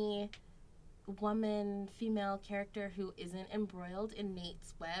only female character who isn't embroiled in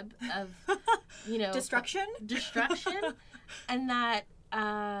Nate's web of, destruction. And that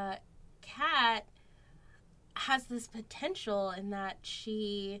Kat has this potential in that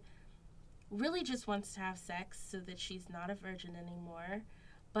she really just wants to have sex so that she's not a virgin anymore,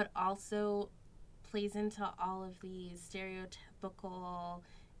 but also plays into all of these stereotypical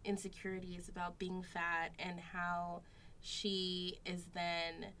insecurities about being fat and how she is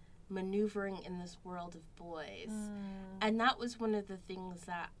then maneuvering in this world of boys. And that was one of the things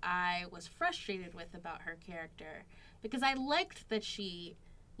that I was frustrated with about her character, because I liked that she,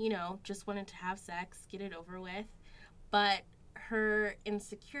 just wanted to have sex, get it over with, but her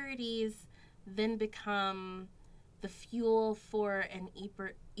insecurities then become the fuel for an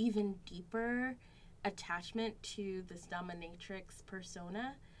even deeper attachment to this dominatrix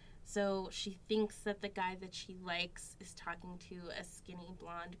persona. So she thinks that the guy that she likes is talking to a skinny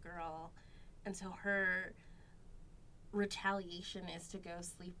blonde girl, and so her retaliation is to go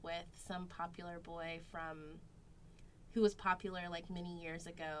sleep with some popular boy who was popular like many years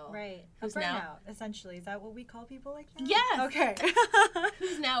ago. Right. Who's a burnout, now, essentially. Is that what we call people like that? Yes. Okay.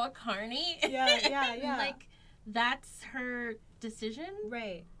 Who's now a carny. Yeah. Like, that's her decision.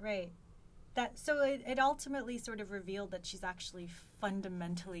 Right. So it ultimately sort of revealed that she's actually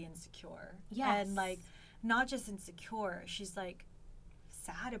fundamentally insecure. Yes. And, like, not just insecure, she's, like,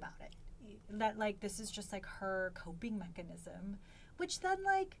 sad about it. That, like, this is just, like, her coping mechanism, which then,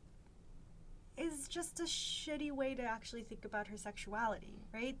 like, is just a shitty way to actually think about her sexuality,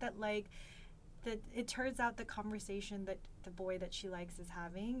 right? That, like, that it turns out the conversation that the boy that she likes is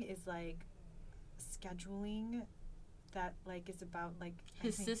having is, like, scheduling that, like, is about, like,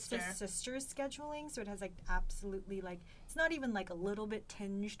 his sister's scheduling. So it has, like, absolutely, like, it's not even, like, a little bit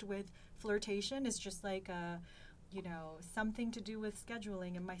tinged with flirtation. It's just, like, something to do with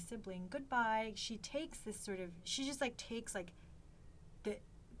scheduling and my sibling. Goodbye. She takes this sort of, she just, like, takes, like,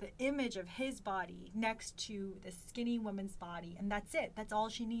 the image of his body next to the skinny woman's body, and that's it. That's all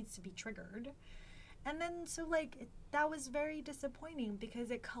she needs to be triggered. And then, so, like, that was very disappointing because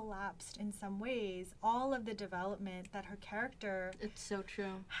it collapsed in some ways all of the development that her character It's so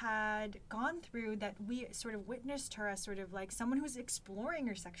true. had gone through, that we sort of witnessed her as sort of like someone who's exploring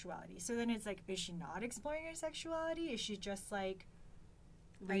her sexuality. So then it's like, is she not exploring her sexuality? Is she just, like,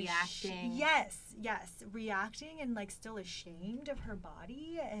 reacting. Yes, reacting and like still ashamed of her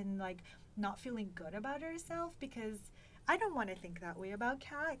body and like not feeling good about herself, because I don't want to think that way about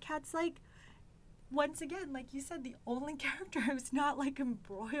Kat. Kat's like, once again, like you said, the only character who's not like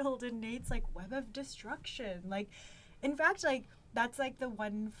embroiled in Nate's like web of destruction. Like, in fact, like that's like the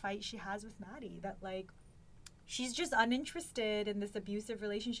one fight she has with Maddie, that like she's just uninterested in this abusive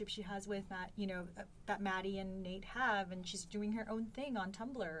relationship she has with Matt, that Maddie and Nate have, and she's doing her own thing on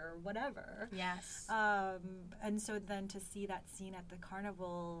Tumblr or whatever. Yes. And so then to see that scene at the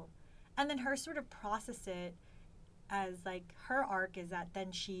carnival, and then her sort of process it as like her arc is that then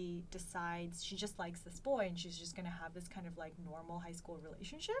she decides she just likes this boy and she's just going to have this kind of like normal high school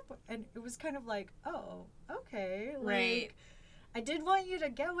relationship. And it was kind of like, oh, okay. Like, right. I did want you to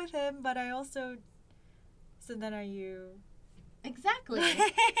get with him, but I also... So then are you... Exactly.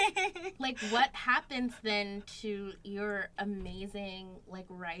 Like, what happens then to your amazing, like,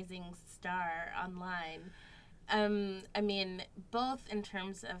 rising star online? I mean, both in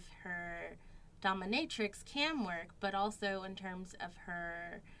terms of her dominatrix cam work, but also in terms of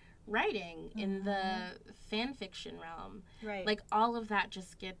her writing in the fan fiction realm. Right. Like, all of that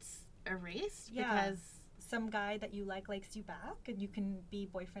just gets erased because... Some guy that you like likes you back and you can be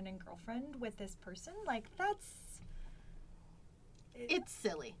boyfriend and girlfriend with this person. Like, that's... It's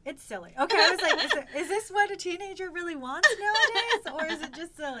silly. It's silly. Okay, I was like, is this what a teenager really wants nowadays? Or is it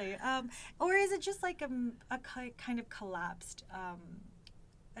just silly? Or is it just like a kind of collapsed...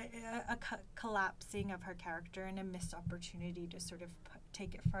 collapsing of her character and a missed opportunity to sort of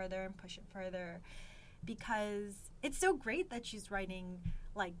take it further and push it further, because it's so great that she's writing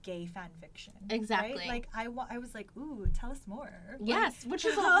like gay fan fiction. Exactly. Right? Like I was like, ooh, tell us more. Yes, which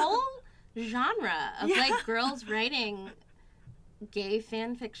is a whole genre of like girls writing gay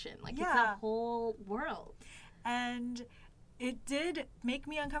fan fiction. Like it's a whole world. And it did make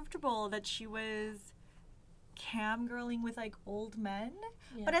me uncomfortable that she was cam-girling with like old men,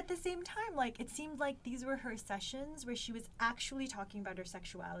 but at the same time, like it seemed like these were her sessions where she was actually talking about her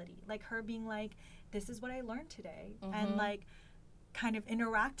sexuality, like her being like, this is what I learned today, and like kind of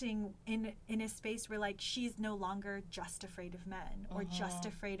interacting in a space where like she's no longer just afraid of men or just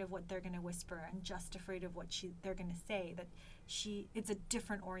afraid of what they're going to whisper and just afraid of what they're going to say, that it's a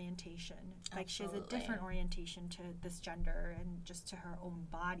different orientation. Like she has a different orientation to this gender and just to her own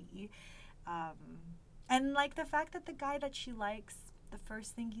body. And, like, the fact that the guy that she likes, the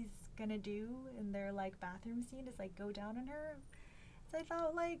first thing he's gonna do in their, like, bathroom scene is, like, go down on her. So I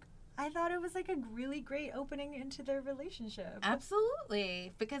thought it was, like, a really great opening into their relationship.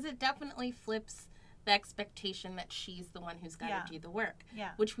 Absolutely. Because it definitely flips the expectation that she's the one who's got to do the work.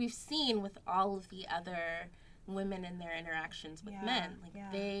 Yeah. Which we've seen with all of the other women in their interactions with men.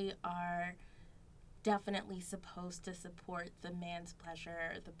 Like, they are definitely supposed to support the man's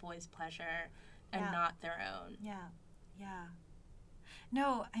pleasure, the boy's pleasure, and not their own. Yeah.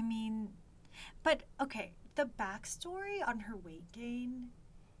 No, I mean, but, okay, the backstory on her weight gain,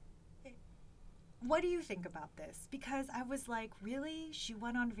 what do you think about this? Because I was like, really? She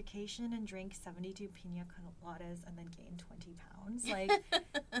went on vacation and drank 72 pina coladas and then gained 20 pounds? Like,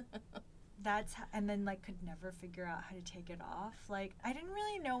 and then, like, could never figure out how to take it off? Like, I didn't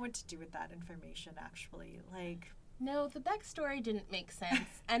really know what to do with that information, actually. Like... No, the backstory didn't make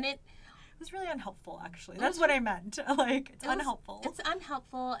sense, and it was really unhelpful, actually. That's what I meant. Like, it's unhelpful. It's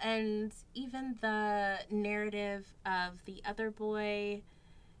unhelpful, and even the narrative of the other boy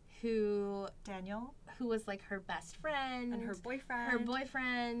Daniel, who was like her best friend. And her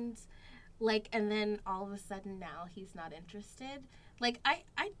boyfriend. Like, and then all of a sudden now he's not interested. Like, I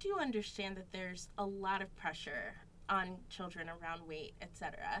do understand that there's a lot of pressure on children around weight,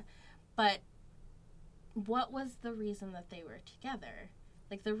 etc. But what was the reason that they were together?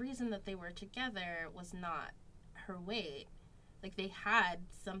 Like, the reason that they were together was not her weight. Like, they had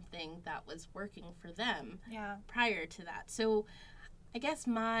something that was working for them prior to that. So, I guess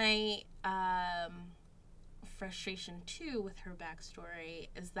my frustration, too, with her backstory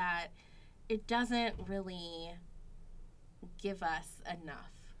is that it doesn't really give us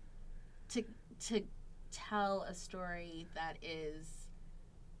enough to tell a story that is,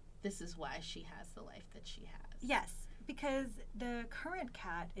 this is why she has the life that she has. Yes. Because the current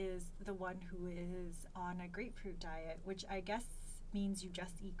Kat is the one who is on a grapefruit diet, which I guess means you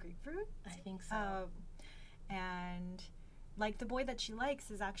just eat grapefruit. I think so. And, like, the boy that she likes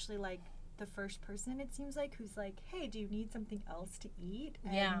is actually, like, the first person, it seems like, who's like, hey, do you need something else to eat?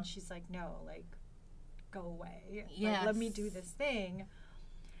 And she's like, no, like, go away. Yes. Like, let me do this thing.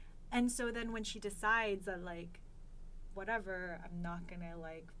 And so then when she decides that, like, whatever, I'm not going to,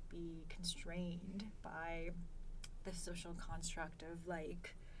 like, be constrained by the social construct of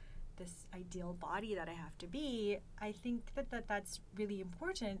like this ideal body that I have to be, I think that's really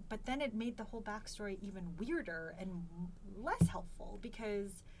important. But then it made the whole backstory even weirder and less helpful,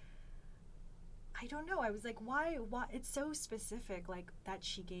 because I don't know. I was like, why? It's so specific, like that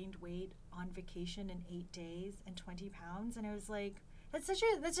she gained weight on vacation in 8 days and 20 pounds. And I was like, that's such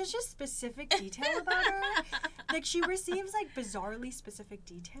a specific detail about her. Like, she receives like bizarrely specific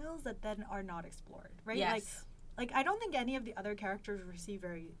details that then are not explored, right? Yes. Like I don't think any of the other characters receive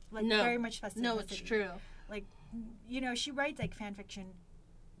very much specificity. No, it's true. Like, she writes like fan fiction,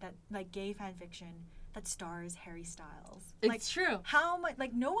 that like gay fan fiction that stars Harry Styles. It's true. How much,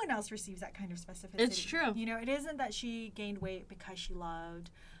 like, no one else receives that kind of specificity. It's true. It isn't that she gained weight because she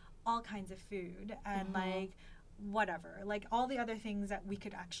loved all kinds of food and like whatever, like all the other things that we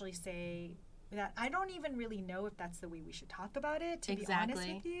could actually say that I don't even really know if that's the way we should talk about it, to be honest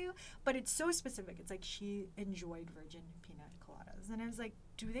with you. But it's so specific. It's like she enjoyed virgin peanut coladas. And I was like,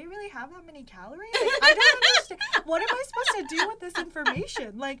 do they really have that many calories? Like, I don't understand. What am I supposed to do with this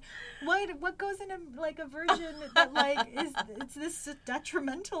information? Like, what goes in a virgin that like it's this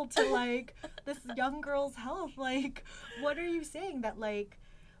detrimental to like this young girl's health? Like, what are you saying that like?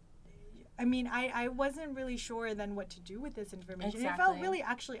 I mean, I wasn't really sure then what to do with this information. Exactly. It felt really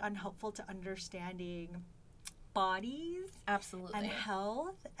actually unhelpful to understanding bodies. Absolutely. And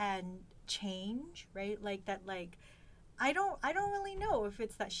health and change, right? Like that, like, I don't really know if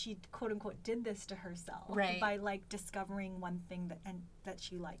it's that she quote unquote did this to herself, right, by like discovering one thing that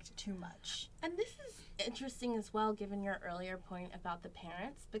she liked too much. And this is interesting as well, given your earlier point about the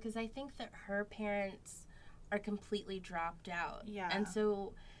parents, because I think that her parents are completely dropped out. Yeah. And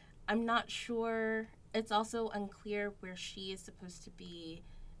so I'm not sure, it's also unclear where she is supposed to be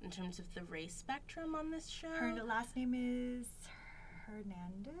in terms of the race spectrum on this show. Her last name is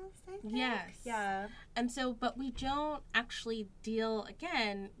Hernandez, I think. Yes. Yeah. And so, but we don't actually deal,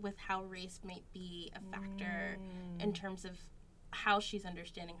 again, with how race might be a factor in terms of how she's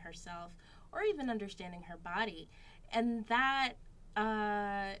understanding herself or even understanding her body. And that,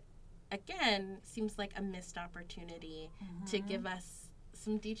 again, seems like a missed opportunity to give us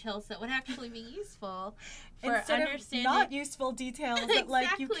some details that would actually be useful for instead understanding. Of not useful details that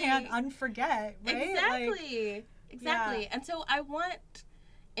like you can't unforget, right? Exactly. Like, exactly. Yeah. And so I want,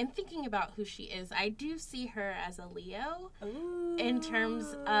 in thinking about who she is, I do see her as a Leo. Ooh. In terms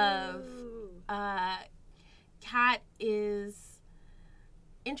of Kat is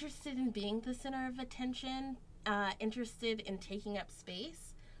interested in being the center of attention, interested in taking up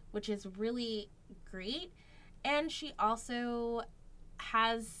space, which is really great. And she also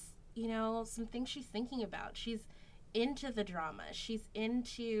has, some things she's thinking about. She's into the drama. She's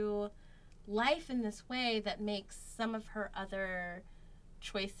into life in this way that makes some of her other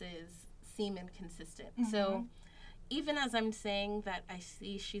choices seem inconsistent. So even as I'm saying that I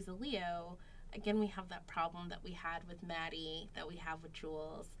see she's a Leo, again, we have that problem that we had with Maddie, that we have with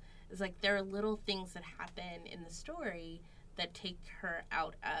Jules. It's like there are little things that happen in the story that take her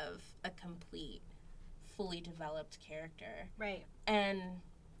out of a complete, fully developed character. Right. And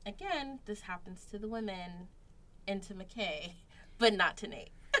again, this happens to the women and to McKay, but not to Nate.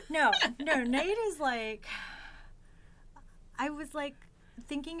 No, Nate is like, I was like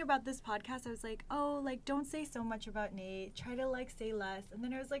thinking about this podcast, I was like, oh, like, don't say so much about Nate, try to like say less. And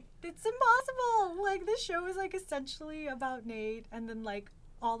then I was like, it's impossible. Like, this show is like essentially about Nate, and then like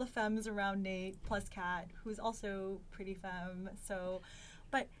all the femmes around Nate plus Kat, who's also pretty femme. So,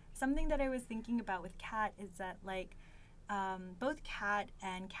 but something that I was thinking about with Kat is that like both Kat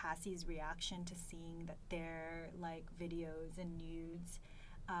and Cassie's reaction to seeing that their like videos and nudes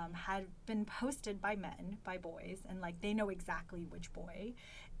had been posted by men, by boys, and like they know exactly which boy.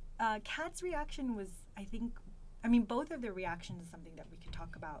 Kat's reaction was, I mean, both of their reactions is something that we could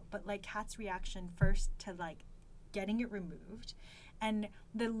talk about, but like Kat's reaction first to like getting it removed, and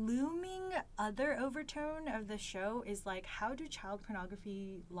the looming other overtone of the show is like, how do child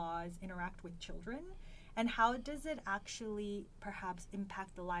pornography laws interact with children? And how does it actually perhaps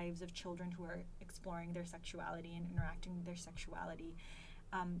impact the lives of children who are exploring their sexuality and interacting with their sexuality?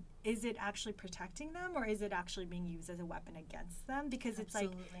 Is it actually protecting them, or is it actually being used as a weapon against them? Because it's like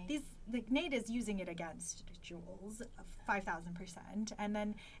Nate is using it against Jules 5,000%, and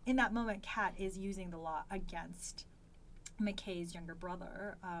then in that moment, Kat is using the law against McKay's younger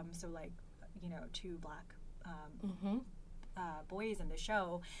brother. So like, two black boys in the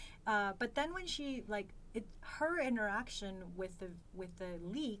show, but then when she her interaction with the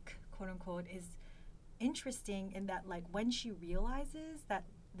leak, quote unquote, is interesting in that like when she realizes that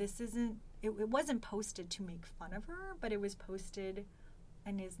this isn't, it wasn't posted to make fun of her, but it was posted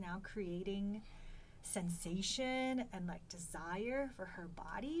and is now creating sensation and like desire for her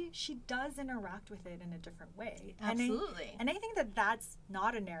body, she does interact with it in a different way. Absolutely. And I think that that's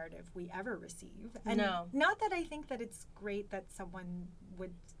not a narrative we ever receive. And no. Not that I think that it's great that someone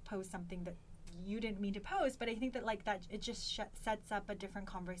would post something that you didn't mean to post, but I think that like that it just sets up a different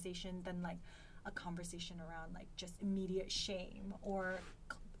conversation than like a conversation around like just immediate shame or,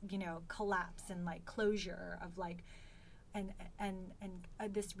 you know, collapse and like closure of like and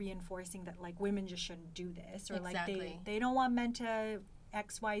this reinforcing that like women just shouldn't do this, or exactly. like they don't want men to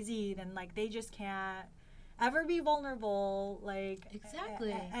XYZ, then like they just can't ever be vulnerable, like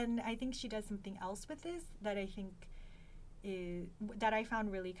exactly. And I think she does something else with this that I think is that I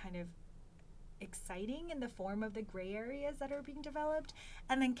found really kind of exciting in the form of the gray areas that are being developed,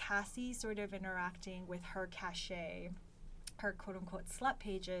 and then Cassie sort of interacting with her cachet, her quote unquote slut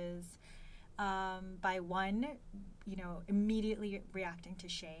pages, by one, you know, immediately reacting to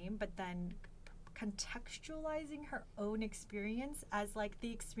shame, but then contextualizing her own experience as like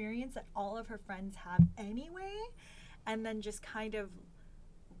the experience that all of her friends have anyway, and then just kind of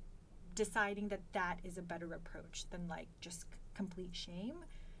deciding that that is a better approach than like just complete shame.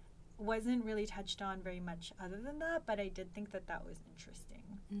 Wasn't really touched on very much other than that, but I did think that that was interesting.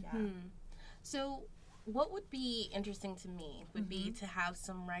 Mm-hmm. Yeah. So what would be interesting to me would be to have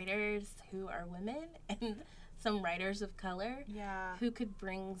some writers who are women and some writers of color who could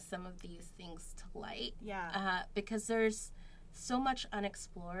bring some of these things to light. Because there's so much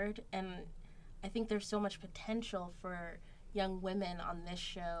unexplored, and I think there's so much potential for young women on this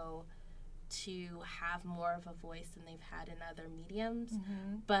show to have more of a voice than they've had in other mediums.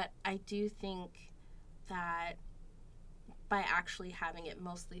 But I do think that by actually having it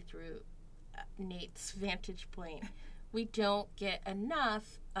mostly through Nate's vantage point, we don't get enough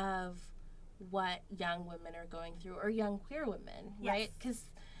of what young women are going through, or young queer women, right? Because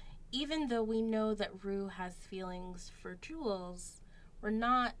even though we know that Rue has feelings for Jules, we're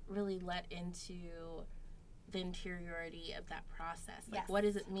not really let into the interiority of that process. Like, what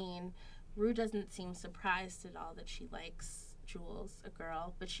does it mean? Rue doesn't seem surprised at all that she likes Jules, a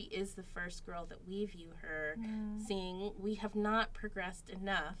girl, but she is the first girl that we view her seeing. We have not progressed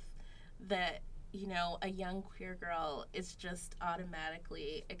enough that, you know, a young queer girl is just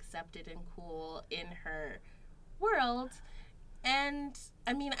automatically accepted and cool in her world. And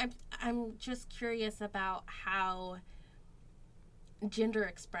I mean, I'm just curious about how gender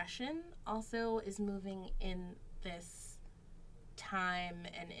expression also is moving in this time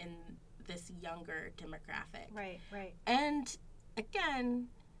and in this younger demographic. Right. And again,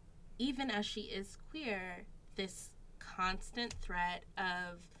 even as she is queer, this constant threat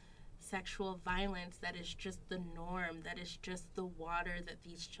of sexual violence that is just the norm, that is just the water that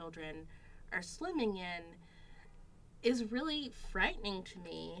these children are swimming in, is really frightening to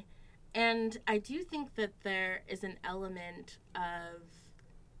me. And I do think that there is an element of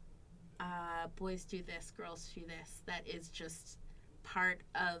boys do this, girls do this, that is just part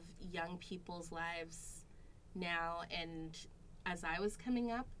of young people's lives now and as I was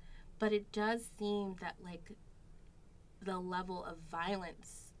coming up. But it does seem that, like, the level of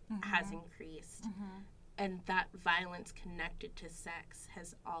violence has increased, and that violence connected to sex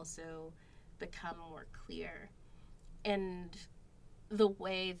has also become more clear. And the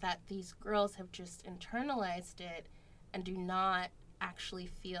way that these girls have just internalized it and do not actually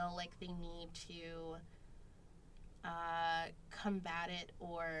feel like they need to combat it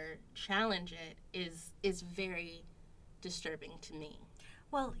or challenge it is very disturbing to me.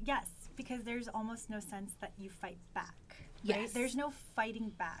 Well, yes, because there's almost no sense that you fight back. Yes. Right? There's no fighting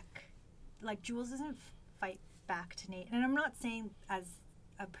back. Like, Jules doesn't fight back to Nate. And I'm not saying as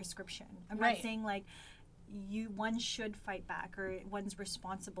a prescription. I'm not saying, like, one should fight back or one's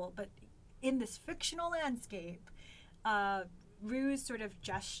responsible. But in this fictional landscape, Rue's sort of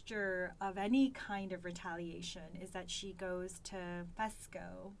gesture of any kind of retaliation is that she goes to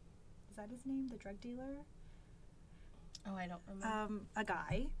Fesco. Is that his name? The drug dealer? Oh, I don't remember. A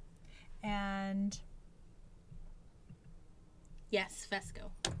guy. And... Yes, Fesco.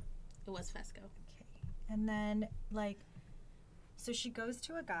 It was Fesco. Okay. And then, like, so she goes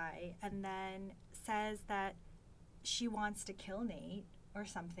to a guy and then says that she wants to kill Nate or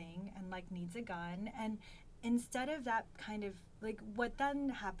something and, like, needs a gun. And instead of that kind of, like, what then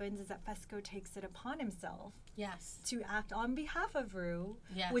happens is that Fesco takes it upon himself. Yes. To act on behalf of Rue.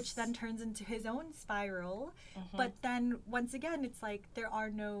 Yes. Which then turns into his own spiral. But then, once again, it's like there are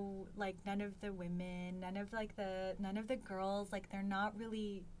no, like, none of the women, none of the girls, like, they're not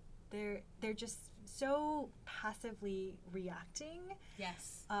really, they're just so passively reacting.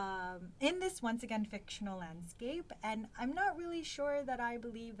 Yes. In this, once again, fictional landscape. And I'm not really sure that I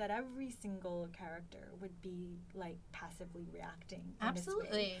believe that every single character would be, like, passively reacting in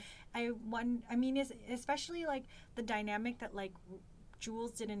Absolutely. this way. Especially, like, the dynamic that, like,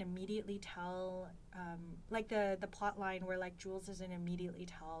 Jules didn't immediately tell, like, the plot line where, like, Jules doesn't immediately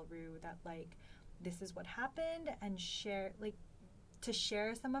tell Rue that, like, this is what happened, and to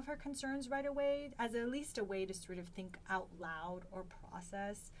share some of her concerns right away, as at least a way to sort of think out loud or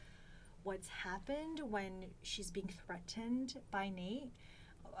process what's happened when she's being threatened by Nate,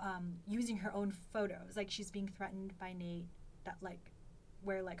 using her own photos. Like, she's being threatened by Nate, that, like,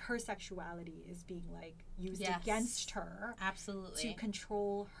 where, like, her sexuality is being, like, used against her. Absolutely. To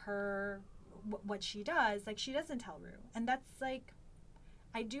control her, what she does. Like, she doesn't tell Rue. And that's, like,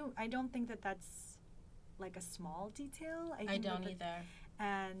 I don't think that that's, like, a small detail. I don't either.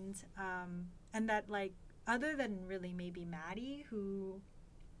 And that, like, other than really maybe Maddie, who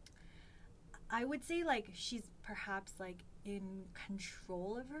I would say, like, she's perhaps, like, in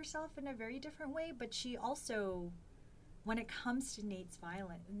control of herself in a very different way, but she also, when it comes to Nate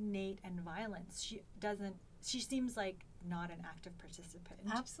and violence, she seems like not an active participant.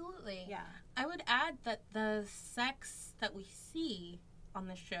 Absolutely. Yeah. I would add that the sex that we see on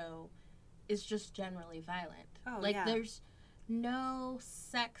the show is just generally violent. Oh, like, yeah. There's no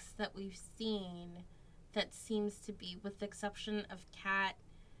sex that we've seen that seems to be, with the exception of Kat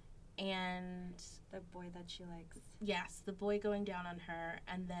and the boy that she likes. Yes, the boy going down on her,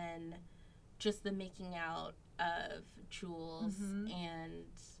 and then just the making out of Jules and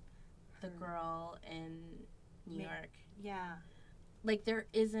the girl in New York. Yeah. Like, there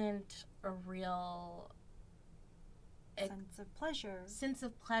isn't a real sense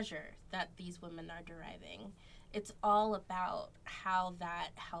of pleasure that these women are deriving. It's all about how that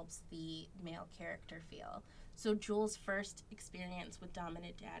helps the male character feel. So Jules' first experience with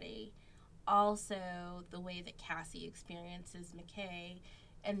Dominant Daddy, also the way that Cassie experiences McKay,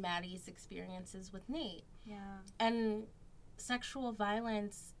 and Maddie's experiences with Nate. Yeah. And sexual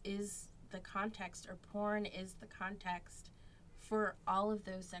violence is the context, or porn is the context for all of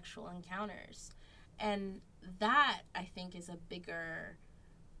those sexual encounters. And that, I think, is a bigger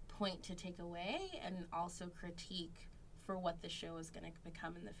point to take away, and also critique for what the show is going to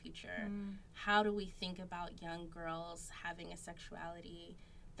become in the future. How do we think about young girls having a sexuality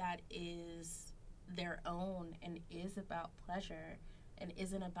that is their own and is about pleasure and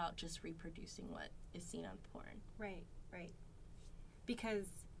isn't about just reproducing what is seen on porn? Right. Because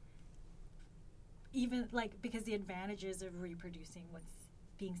the advantages of reproducing what's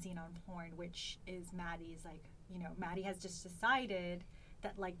being seen on porn, which is Maddie's, like, Maddie has just decided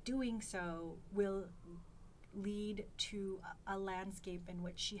that, like, doing so will lead to a landscape in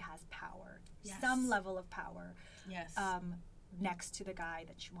which she has power. Yes. Some level of power. Yes. Next to the guy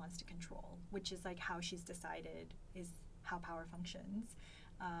that she wants to control, which is, like, how she's decided is how power functions.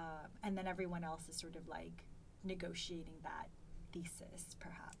 And then everyone else is sort of, like, negotiating that thesis,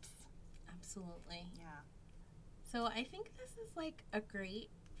 perhaps. Absolutely. Yeah. So I think this is, like, a great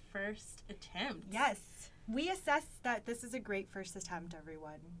first attempt. Yes. We assess that this is a great first attempt,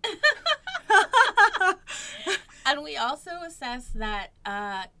 everyone. And we also assess that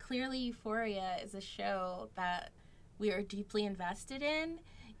clearly Euphoria is a show that we are deeply invested in,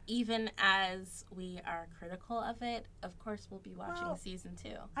 even as we are critical of it. Of course, we'll be watching season 2.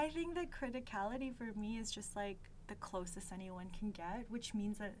 I think the criticality for me is just, like, the closest anyone can get, which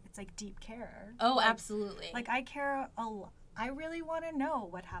means that it's, like, deep care. Oh, like, absolutely. Like, I care a lot. I really want to know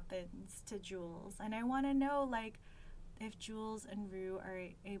what happens to Jules, and I want to know, like, if Jules and Rue are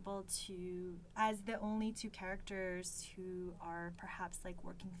able to, as the only two characters who are perhaps, like,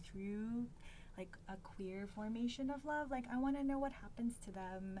 working through, like, a queer formation of love, like, I want to know what happens to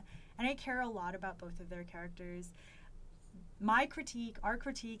them, and I care a lot about both of their characters. Our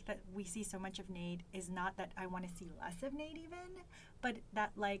critique that we see so much of Nate is not that I want to see less of Nate even, but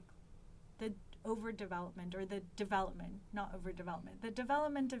that, like, the overdevelopment, or the development, not overdevelopment, the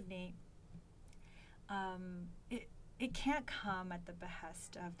development of Nate, it can't come at the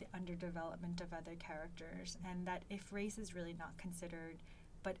behest of the underdevelopment of other characters, and that if race is really not considered,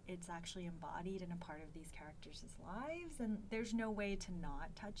 but it's actually embodied in a part of these characters' lives, and there's no way to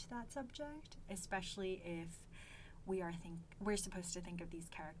not touch that subject, especially if we're supposed to think of these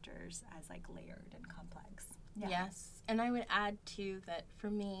characters as, like, layered and complex. Yeah. Yes, and I would add too that for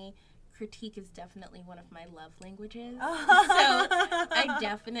me, critique is definitely one of my love languages. So I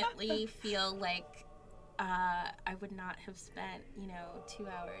definitely feel like I would not have spent 2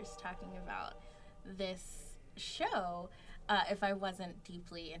 hours talking about this show if I wasn't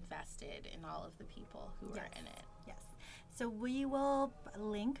deeply invested in all of the people who are in it. Yes. So we will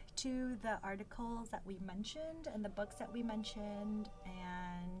link to the articles that we mentioned and the books that we mentioned,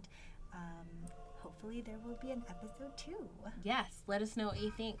 and hopefully there will be an episode 2. Yes, let us know what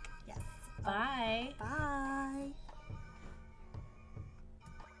you think. Yes. Bye. Bye.